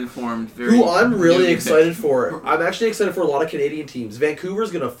very uninformed, very... Who I'm really new excited pick. for. I'm actually excited for a lot of Canadian teams.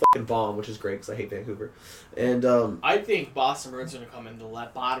 Vancouver's going to fucking bomb, which is great because I hate Vancouver. And I think Boston Bruins are going to come in the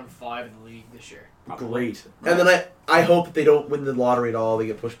bottom 5 in the league this year. great. And then I hope that they don't win the lottery at all. They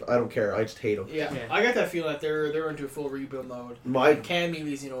get pushed. I don't care. I just hate them. Yeah. I got that feeling that they're into a full rebuild mode. Cam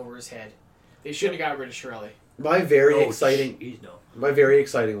Neely's in over his head. They should have got rid of Shirley. My very exciting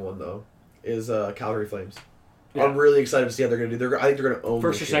one though is Calgary Flames. Yeah. I'm really excited to see how they're going to do. I think they're going to own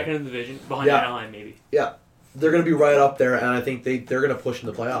first or second in the division behind Anaheim, maybe. Yeah, they're going to be right up there, and I think they're going to push in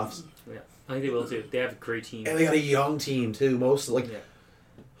the playoffs. Yeah, I think they will too. They have a great team, and they got a young team too. Most I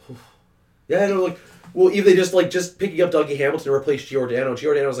know. Like, well, if they just picking up Dougie Hamilton to replace Giordano.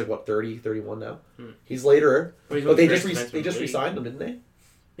 Giordano's like what 30, 31 now. He's later, but they just re-signed him, didn't they?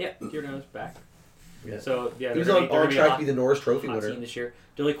 Yeah, Giordano's back. Yeah. So yeah, he's on track to be the Norris Trophy winner team this year.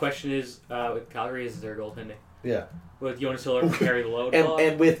 The only question is with Calgary is their goaltending. Yeah. With Jonas Hiller to carry the load,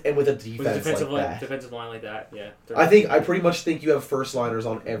 and with a defensive line like that, yeah. I pretty much think you have first liners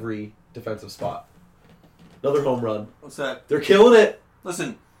on every defensive spot. Another home run. What's that? They're killing it.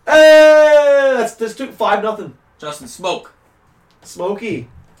 Listen. Hey, that's 5-0. Justin, smoke. Smokey.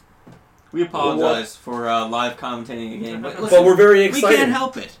 We apologize for live commentating a game, but listen, we're very excited. We can't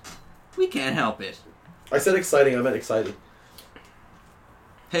help it. We can't help it. I said exciting. I meant excited.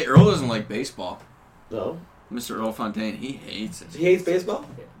 Hey, Earl doesn't like baseball. No. Mr. Earl Fontaine, he hates it. He hates baseball?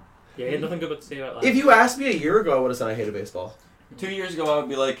 Yeah, he had nothing good to say about it. If you asked me a year ago, I would have said I hated baseball. 2 years ago, I would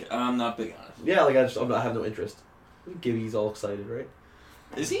be like, I'm not big on it. Yeah, like I have no interest. Gibby's all excited, right?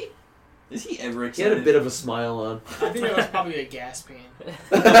 Is he? Is he ever excited? He had a bit of a smile on. I think that was probably a gas pan.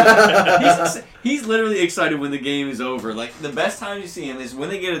 he's literally excited when the game is over. Like the best time you see him is when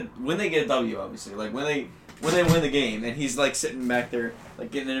they get a W, obviously. Like when they win the game, and he's like sitting back there,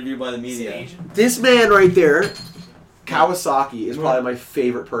 like getting interviewed by the media. This man right there, Kawasaki, is probably my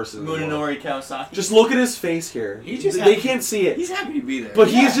favorite person. Munenori Kawasaki. Just look at his face here. They can't see it. He's happy to be there. But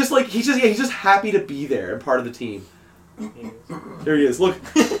he's just happy to be there and part of the team. There he is. Look.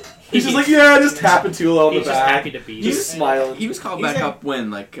 He's just like, yeah, just tapping Tula on the back. He's just happy to be there. Just smiling. He was called back up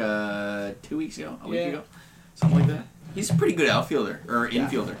when? Like 2 weeks ago? A week ago? Something like that. He's a pretty good outfielder, or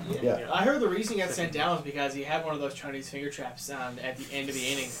infielder. Yeah. I heard the reason he got sent down was because he had one of those Chinese finger traps at the end of the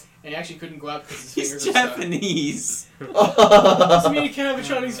inning, and he actually couldn't go out because his fingers He's Japanese. Doesn't mean you can't have a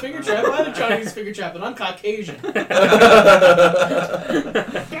Chinese finger trap. I have a Chinese finger trap, and I'm Caucasian.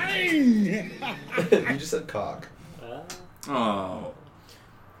 You just said cock. Oh.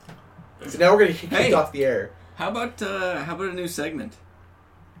 So now we're gonna kick off the air. How about a new segment?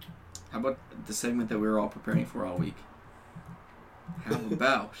 How about the segment that we were all preparing for all week? How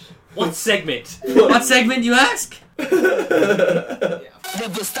about what segment? What segment, you ask? Never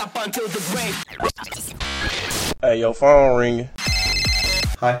stop until the grave. Hey, your phone ringing.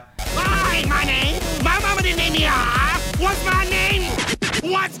 Hi. Hi, my name. My mama didn't name me. What's my name?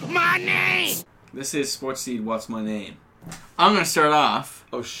 What's my name? This is Sports Seed. What's my name? I'm gonna start off.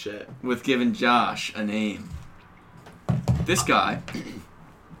 Oh shit! With giving Josh a name. This guy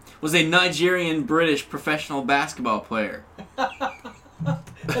was a Nigerian-British professional basketball player.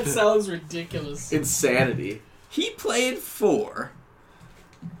 That sounds ridiculous. Insanity. He played for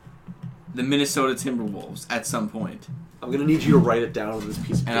the Minnesota Timberwolves at some point. I'm gonna need you to write it down on this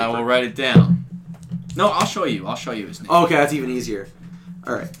piece of paper. And I will write it down. No, I'll show you. I'll show you his name. Okay, that's even easier.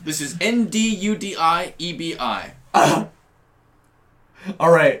 All right. This is Ndudiebi.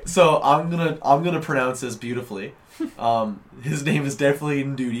 All right, so I'm gonna pronounce this beautifully. His name is definitely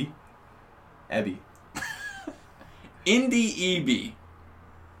Ndudi. Ebby. Ndiebi.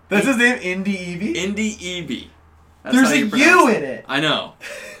 That's his name, Ndiebi? Ndiebi. There's a U in it. I know.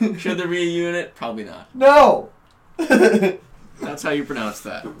 Should there be a U in it? Probably not. No. That's how you pronounce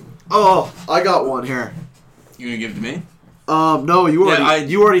that. Oh, I got one here. You gonna give it to me? No, you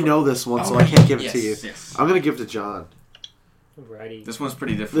already know this one, so I can't give it to you. Yes. I'm gonna give it to John. Alrighty. This one's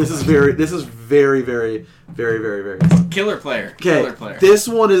pretty different. This is very, very Killer player. Okay. Killer player. This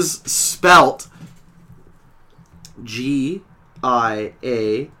one is spelt GIANNIS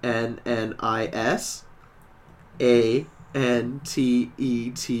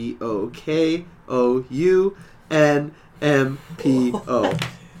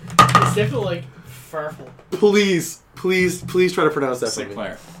It's definitely like Farfel. Please try to pronounce that for me.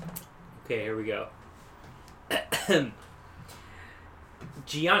 player. Okay, here we go.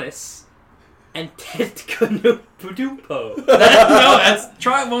 Giannis Antetokounmpo.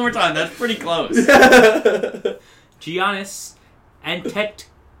 Try it one more time. That's pretty close. Giannis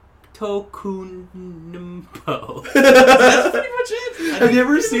Tetokunimpo. That's pretty much it. Have you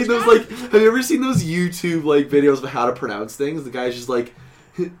ever seen those YouTube like videos of how to pronounce things? The guy's just like,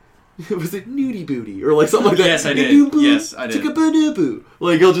 was it nudie booty or like something like that? Yes, I did. Yes, I did.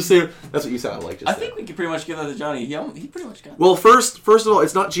 Like he'll just say that's what you sound like. Just I think we could pretty much give that to Johnny. He pretty much got. Well, first of all,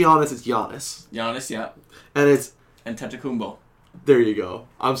 it's not Giannis, it's Giannis. Giannis, yeah. And it's Tetokounmpo. There you go.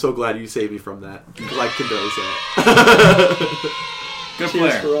 I'm so glad you saved me from that because I can barely say it. Good Cheers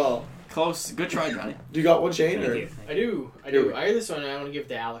player. for all. Close. Good try, Johnny. You got one, Shane? Or? I do. I hear this one I want to give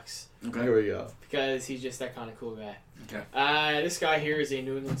to Alex. Okay. Here we go. Because he's just that kind of cool guy. Okay. This guy here is a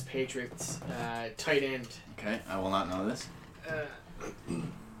New England Patriots tight end. Okay, I will not know this. You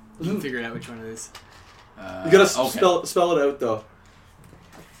can figure out which one it is. You gotta spell it out though.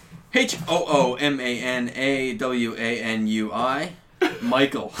 HOOMANAWANUI.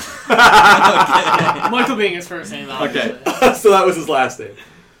 Michael. Okay. Michael being his first name, obviously. Okay. So that was his last name.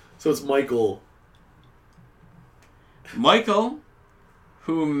 So it's Michael. Michael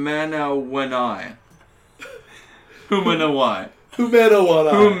Humanawanai. Humanawai.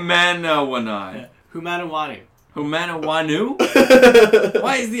 Humanawanai. Humanawanu. Humanawanu?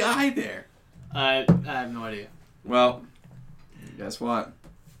 Why is the I there? I have no idea. Well, guess what?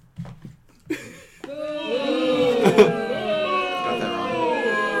 Got that wrong.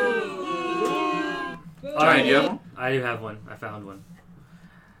 Alright, do you have one? I do have one. I found one.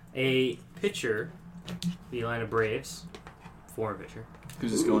 A pitcher, the Atlanta Braves, former pitcher.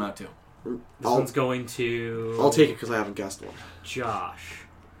 Who's this going out to? This one's going to... I'll take it because I haven't guessed one. Josh.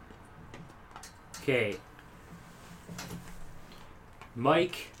 Okay.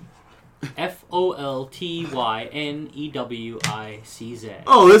 Mike, FOLTYNEWICZ.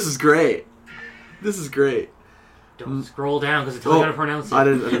 Oh, this is great. This is great. Don't scroll down because it's telling you how to pronounce it. I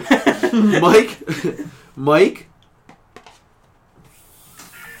didn't. Mike.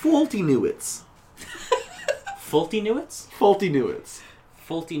 Fulty-Newitz. Fulty-Newitz? Fulty-Newitz.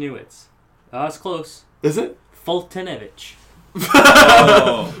 Fulty-Newitz. That's close. Is it? Fultonevich.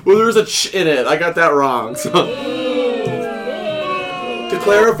 Oh. Well, there was a ch in it. I got that wrong. So. To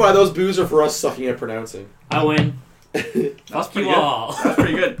clarify, those boos are for us sucking at pronouncing. I win. Fuck you all. That's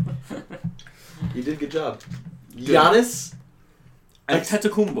pretty good. You did a good job. Giannis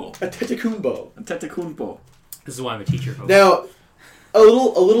Antetokounmpo. Antetokounmpo. This is why I'm a teacher, folks. Now, a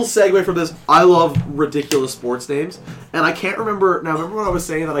little segue from this. I love ridiculous sports names, and I can't remember. Now, remember when I was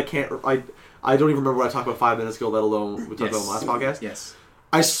saying that I don't even remember what I talked about 5 minutes ago, let alone we talked about in the last podcast? Yes.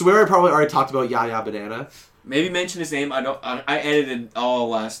 I swear I probably already talked about Yaya Banana. Maybe mention his name. I edited all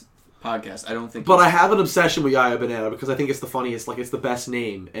last podcast. I don't think. But I have an obsession with Yaya Banana because I think it's the funniest. Like, it's the best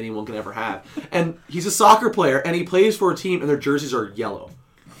name anyone can ever have. And he's a soccer player, and he plays for a team, and their jerseys are yellow.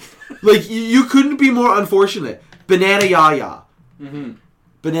 Like, you couldn't be more unfortunate. Banana Yaya. Mm-hmm.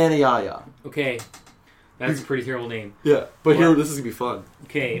 Banana Yaya. Okay. That's a pretty terrible name. Yeah, but here, this is going to be fun.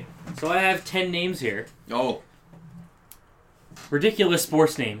 Okay, so I have 10 names here. Oh. Ridiculous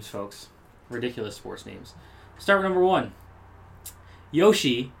sports names, folks. Ridiculous sports names. Start with number 1.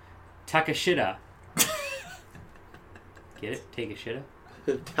 Yoshi Takashita. Get it? Take a shitta?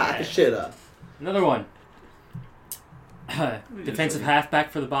 Takashita. Another one. Defensive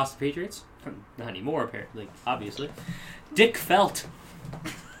halfback for the Boston Patriots. Not anymore, apparently. Obviously. Dick Felt.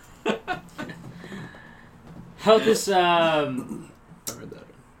 How about this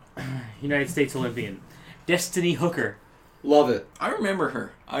United States Olympian? Destiny Hooker. Love it. I remember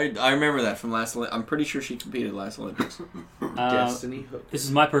her. I remember that from last Olympics. I'm pretty sure she competed last Olympics. Destiny Hooker. This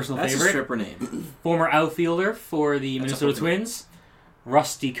is my personal favorite. That's a stripper name. Former outfielder for the Minnesota Twins.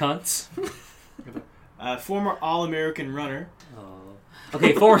 Rusty Cunts. Former All-American runner. Oh.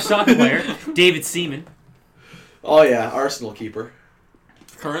 Okay, former soccer player. David Seaman. Oh, yeah. Arsenal keeper.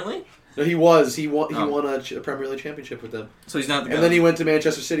 Currently? No, he was. He won a Premier League championship with them. So he's not the guy. And then he went to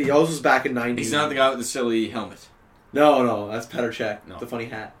Manchester City. He was back in 90. He's not the guy with the silly helmet. No, that's Petr Cech. No. The funny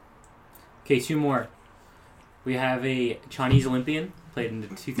hat. Okay, 2 more. We have a Chinese Olympian, played in the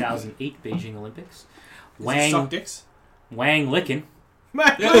 2008 Beijing Olympics. Suck dicks? Wang Licken.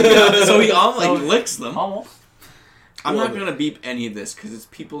 So he licks them. Almost. I'm not going to beep any of this because it's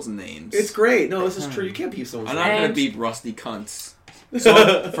people's names. It's great. No, this is true. You can't beep someone's I'm name. not going to beep rusty cunts.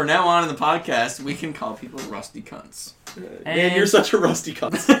 So for now on in the podcast, we can call people rusty cunts. Man, you're such a rusty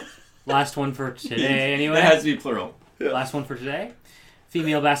cunt. Last one for today, anyway. That has to be plural. Yeah. Last one for today.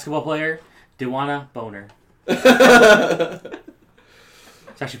 Female basketball player, Dewana Boner. It's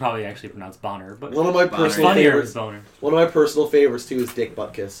actually actually pronounced Bonner, but one of my personal favorites. Boner. One of my personal favorites too is Dick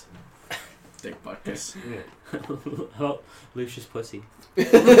Butkiss. Dick Butkiss. How about Lucius Pussy?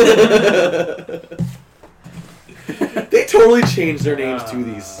 They totally changed their names to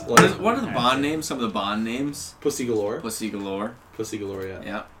these. What are the Bond names? Some of the Bond names? Pussy Galore. Pussy Galore. Pussy Galore, yeah.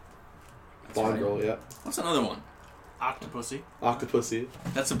 Yeah. Bond Girl, yeah. What's another one? Octopussy. Octopussy.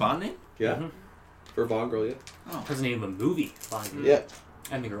 That's a Bond name? Yeah. For Bond Girl, yeah. Oh. That's the name of a movie. Bond Girl. Yeah.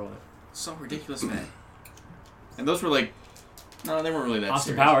 And the girl in it. So ridiculous, man. And those were like... No, they weren't really that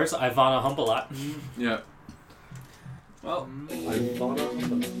Austin serious. Powers, Ivana Humpalot. Yeah. Well, Ivana.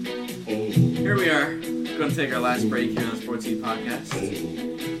 here we are. Going to take our last break here on the Sports Seed Podcast.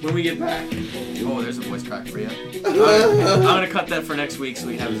 When we get back... Oh, there's a voice crack for you. I'm going to cut that for next week so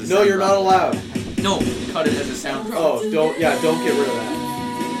we have it as a No, you're not allowed. No, cut it as a sound drop. Oh, don't get rid of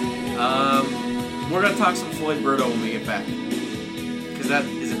that. We're going to talk some Floyd Berto when we get back. Because that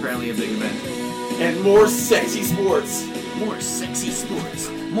is apparently a big event. And more sexy sports. More sexy sports.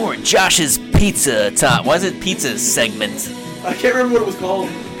 More Josh's Pizza Top. Why is it Pizza segment? I can't remember what it was called.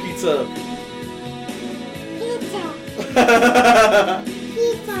 Pizza.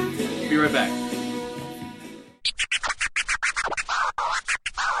 Be right back.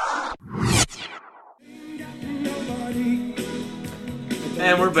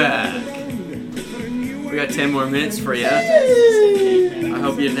 And we're back. We got 10 more minutes for you. I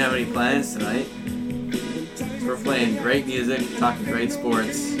hope you didn't have any plans tonight. We're playing great music, talking great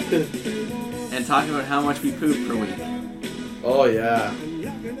sports, and talking about how much we poop per week. Oh, yeah.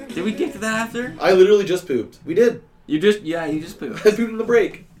 Did we get to that after? I literally just pooped. We did. You just pooped. I pooped in the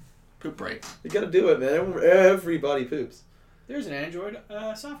break. Poop break. You gotta do it, man. Everybody poops. There's an Android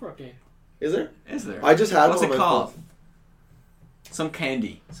software update. Is there? Is there? I just had What's one it on my called? phone. Some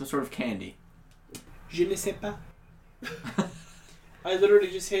candy. Some sort of candy. Je ne sais pas. I literally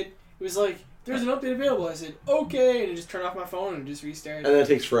just hit. It was like, there's an update available. I said, okay, and it just turned off my phone and just restarted. And then it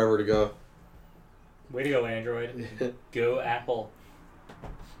takes forever to go. Way to go, Android. Go Apple.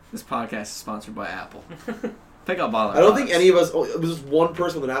 This podcast is sponsored by Apple. Pick up all our I don't products. think any of us... Oh, it was just one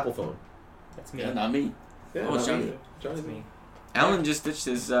person with an Apple phone. That's me. Yeah, not me. Yeah, oh, it's not Johnny. me. Johnny's me. Alan just ditched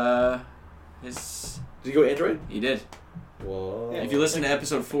his... Did he go Android? He did. Whoa. If you listen to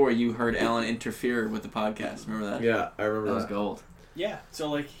episode 4, you heard Alan interfere with the podcast. Remember that? Yeah, I remember that. That was gold. Yeah, so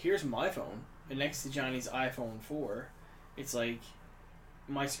like, here's my phone, and next to Johnny's iPhone 4, it's like,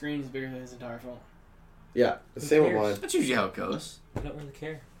 my screen is bigger than his entire phone. Yeah, the same with mine. That's usually how it goes. I don't really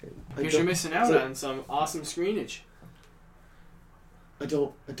care. Because you're missing out on some awesome screenage. I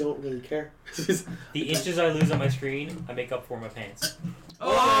don't really care. The inches I lose on my screen, I make up for my pants.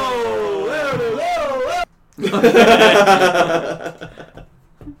 Oh!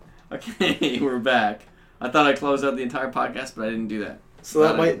 Okay, we're back. I thought I closed out the entire podcast, but I didn't do that. So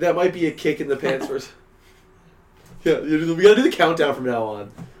that might be a kick in the pants for us. Yeah, we gotta do the countdown from now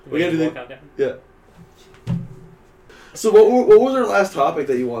on. We gotta do the countdown. Yeah. So what was our last topic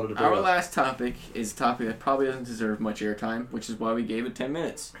that you wanted to bring Our up? last topic is a topic that probably doesn't deserve much airtime, which is why we gave it 10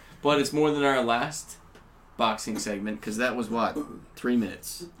 minutes. But it's more than our last boxing segment, because that was, 3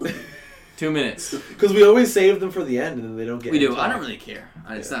 minutes? 2 minutes. Because we always save them for the end, and then they don't get We any do. talk. I don't really care.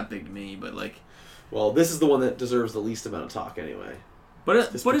 It's not big to me, but Well, this is the one that deserves the least amount of talk anyway.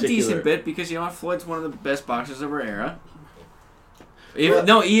 But a decent bit, because, Floyd's one of the best boxers of our era. He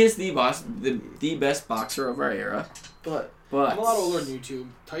is the best boxer of our era. But I'm a lot older than you two.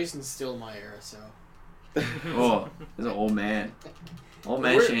 Tyson's still my era, so. Oh, there's an old man. Old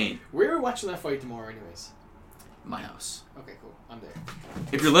man Shane. We're watching that fight tomorrow, anyways. My house. Okay, cool. I'm there.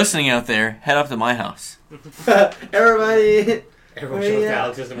 If you're listening out there, head up to my house. Everybody! Everyone shows to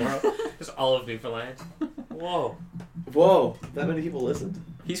Alex's tomorrow. Just all of Newfoundland. Whoa. Whoa, that many people listened.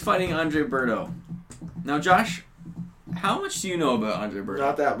 He's fighting Andre Berto. Now, Josh, how much do you know about Andre Berto?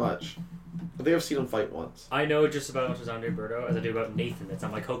 Not that much. I think I've seen him fight once. I know just about as much as Andre Berto as I do about Nathan that's on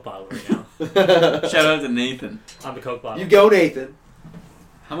my Coke bottle right now. Shout out to Nathan. On the Coke bottle. You go, Nathan.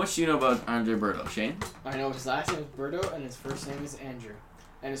 How much do you know about Andre Berto, Shane? I know his last name is Berto and his first name is Andrew.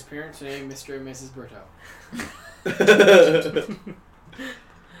 And his parents are named Mr. and Mrs. Berto.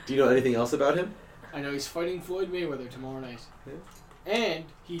 Do you know anything else about him? I know he's fighting Floyd Mayweather tomorrow night. Yeah. And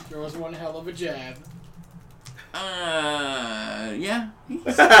he throws one hell of a jab. Yeah.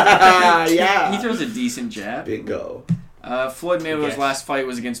 Yeah. He throws a decent jab. Bingo. Floyd Mayweather's last fight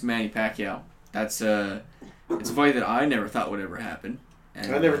was against Manny Pacquiao. It's a fight that I never thought would ever happen.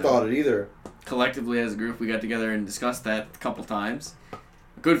 And, I never thought it either. Collectively as a group, we got together and discussed that a couple times.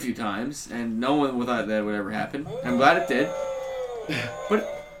 A good few times. And no one thought that would ever happen. I'm glad it did. But,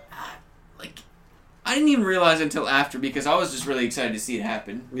 I didn't even realize it until after, because I was just really excited to see it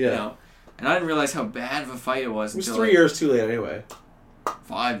happen. Yeah. And I didn't realize how bad of a fight it was. It was until 3 years too late anyway.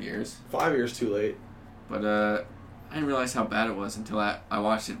 5 years. 5 years too late. But I didn't realize how bad it was until I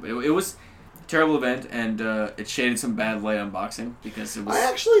watched it. But it was terrible event, and it shaded some bad light on boxing because it was. I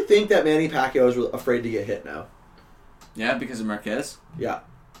actually think that Manny Pacquiao is afraid to get hit now. Yeah, because of Marquez. Yeah,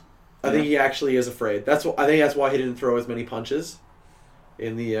 I think he actually is afraid. I think that's why he didn't throw as many punches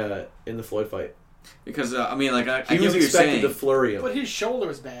in the Floyd fight. Because I mean, like I he get was what you're expected saying. to flurry him. But his shoulder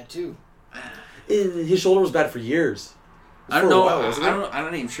was bad too. His shoulder was bad for years. I don't know. I'm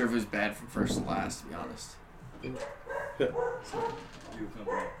not even sure if it was bad from first to last. To be honest.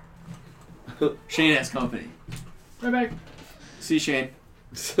 Shane has company. Right back. See Shane.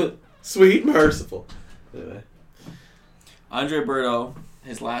 Sweet, merciful. Anyway. Andre Berto,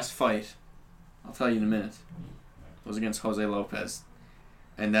 his last fight, I'll tell you in a minute, was against Jose Lopez.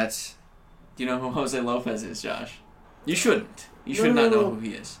 And that's... Do you know who Jose Lopez is, Josh? You shouldn't. You should not know who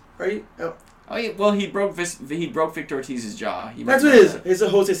he is. Are you... Oh, yeah, well, he broke Victor Ortiz's jaw. That's what it is. Is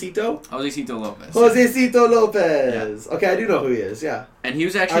it Josecito? Josecito Lopez. Josecito Lopez. Yeah. Okay, I do know who he is, yeah. And he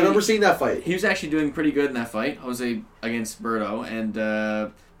was actually... I remember seeing that fight. He was actually doing pretty good in that fight, Jose against Berto. And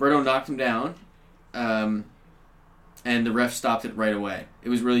Berto knocked him down. And the ref stopped it right away. It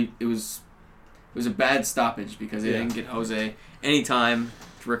was a bad stoppage because they didn't get Jose any time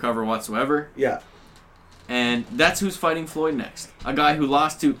to recover whatsoever. Yeah. And that's who's fighting Floyd next. A guy who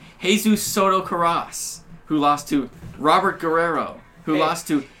lost to Jesus Soto Carras, who lost to Robert Guerrero, who lost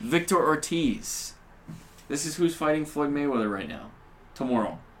to Victor Ortiz. This is who's fighting Floyd Mayweather right now.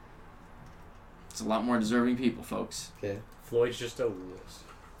 Tomorrow. It's a lot more deserving people, folks. Okay. Floyd's just a wuss.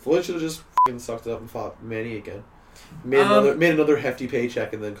 Floyd should have just f***ing sucked it up and fought Manny again. Made another hefty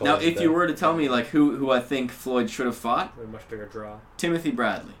paycheck and then called Now, it if you were to tell me like who I think Floyd should have fought, a much bigger draw. Timothy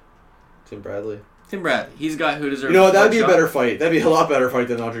Bradley. Tim Bradley. He's a guy who deserves. You know what? That'd be a better fight. That'd be a lot better fight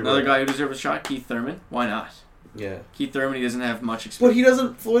than Andre. Another guy who deserves a shot, Keith Thurman. Why not? Yeah. Keith Thurman. He doesn't have much experience. But he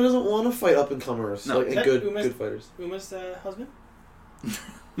doesn't. Floyd doesn't want to fight up and comers. No. And good fighters. Uma's husband?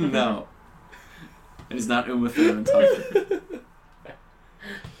 No. It is not Uma Thurman's husband.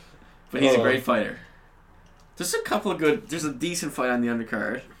 But he's a great fighter. There's a couple of good... There's a decent fight on the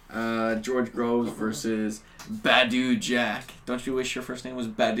undercard. George Groves versus Badu Jack. Don't you wish your first name was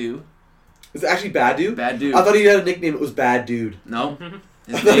Badu? Is it actually Badu? Badu. I thought he had a nickname. It was Bad Dude. No.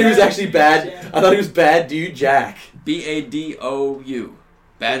 I thought he was actually bad. I thought he was Bad Dude Jack. Badou.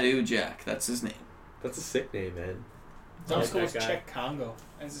 Badu Jack. That's his name. That's a sick name, man. It's almost cool as Czech Congo.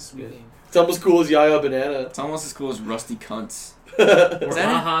 That's a sweet name. It's almost cool as Yaya Banana. It's almost as cool as Rusty Cunts. Or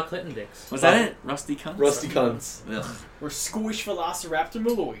Haha Clinton Dicks. Was that it? Rusty Cunts? Rusty Cunts. Or Squish Velociraptor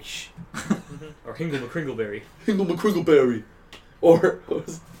Maloish. Or Hingle McCringleberry. Hingle McCringleberry. Or...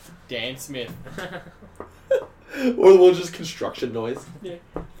 Dan Smith. Or the one just construction noise. Yeah.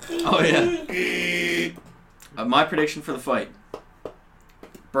 Oh, yeah. My prediction for the fight.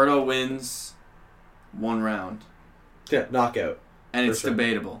 Berto wins 1 round. Yeah, knockout. And it's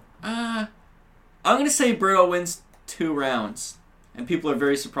debatable. I'm going to say Berto wins 2 rounds. And people are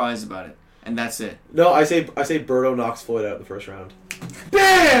very surprised about it. And that's it. No, I say Berto knocks Floyd out in the first round.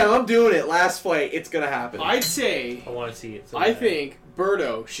 Bam! I'm doing it. Last fight. It's going to happen. I'd say... I want to see it. I think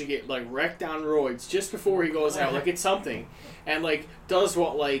Berto should get wrecked on roids just before he goes out. It's something. And does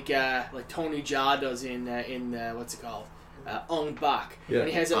what Tony Jaa does in what's it called? Ong Bak. Yeah. And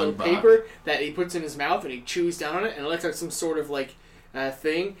he has a little paper that he puts in his mouth and he chews down on it and it lets out some sort of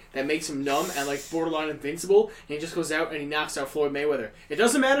thing that makes him numb and borderline invincible, and he just goes out and he knocks out Floyd Mayweather. It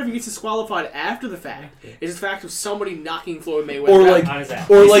doesn't matter if he gets disqualified after the fact. It's the fact of somebody knocking Floyd Mayweather on his ass.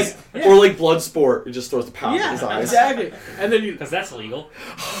 Or Bloodsport. It just throws the powder in his eyes. Exactly. And then because that's illegal.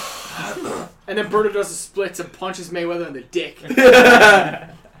 And then Berto does the splits and punches Mayweather in the dick.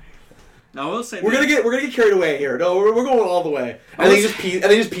 Now I will say we're gonna get carried away here. No, we're going all the way. And then he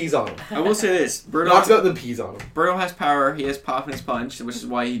just pees on him. I will say this: Berto knocks him out and then pees on him. Berto has power. He has pop in his punch, which is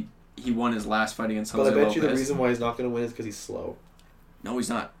why he won his last fight against Jose Lopez. But I bet Lopez. you the reason why he's not going to win is because he's slow. No, he's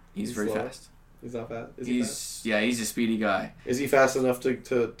not. He's very slow. fast. He's not fast. He's a speedy guy. Is he fast enough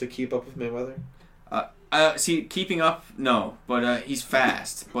to keep up with Mayweather? See, keeping up, no, but he's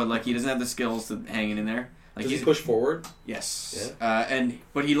fast. But he doesn't have the skills to hang in there. Does he push forward? Yes. Yeah.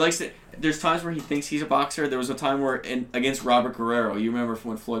 But he likes it. There's times where he thinks he's a boxer. There was a time where against Robert Guerrero. You remember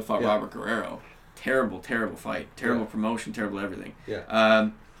when Floyd fought Robert Guerrero? Terrible fight. Terrible promotion. Terrible everything. Yeah.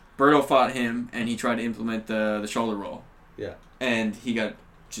 Berto fought him, and he tried to implement the shoulder roll. Yeah. And he got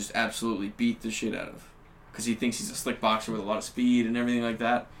just absolutely beat the shit out of, because he thinks he's a slick boxer with a lot of speed and everything like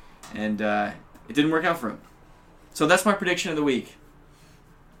that, and it didn't work out for him. So that's my prediction of the week.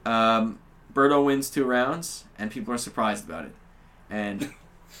 Berto wins 2 rounds, and people are surprised about it. And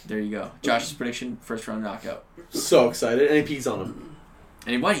there you go. Josh's prediction: 1st round knockout. So excited, and he pees on him.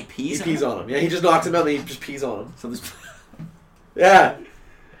 And he pees on him? Yeah, he just knocks him out, and he just pees on him. So this. Yeah.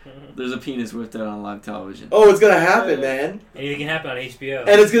 There's a penis whipped out on live television. Oh, it's gonna happen, man. Anything can happen on HBO.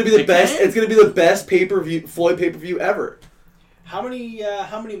 And it's gonna be the best. It's gonna be the best pay-per-view Floyd pay-per-view ever. How many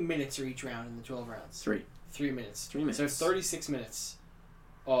minutes are each round in the 12 rounds? 3. 3 minutes. 3 minutes. So 36 minutes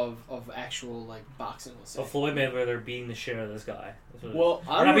of actual like boxing. Let's say. So Floyd Mayweather beating the shit out of this guy. Well,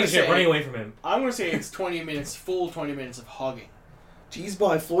 I'm not gonna beating shit, say running away from him. I'm gonna say it's 20 minutes, full 20 minutes of hugging. Jeez,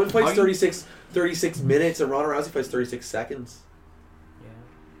 boy, Floyd fights 36 minutes, and Ronda Rousey fights 36 seconds.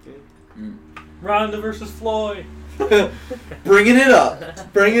 Yeah. Ronda versus Floyd. Bringing it up.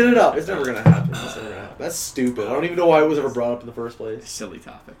 It's never gonna happen. That's stupid. I don't even know why it was ever brought up in the first place. Silly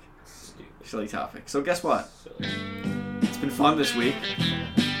topic. Silly topic. So guess what? It's been fun this week.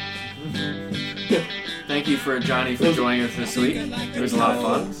 Thank you for Johnny for joining us this week. It was a lot of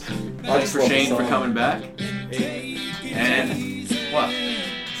fun. Thanks for Shane for coming back. And what?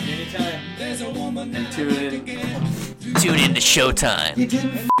 And tune in. Tune in to Showtime. You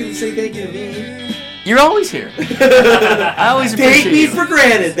didn't say thank you to me. You're always here. I always appreciate Take me you. for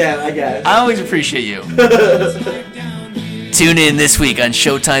granted, then, I guess. I always appreciate you. Tune in this week on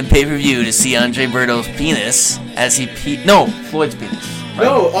Showtime pay-per-view to see Andre Berto's penis as he Floyd's penis. Right?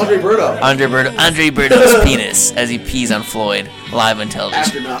 No, Andre Berto. Andre Berto's penis as he pees on Floyd live on television.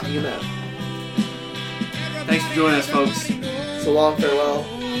 After knocking him out. Thanks for joining us, folks. So long, farewell.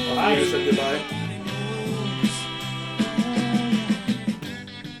 Bye. Goodbye.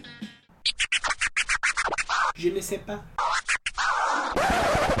 Je ne sais pas.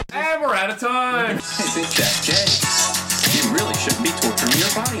 And we're out of time. Hey, Big Jack Jay, you really shouldn't be torturing your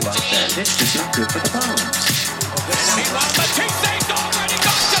body like that. It's just not good for the bones.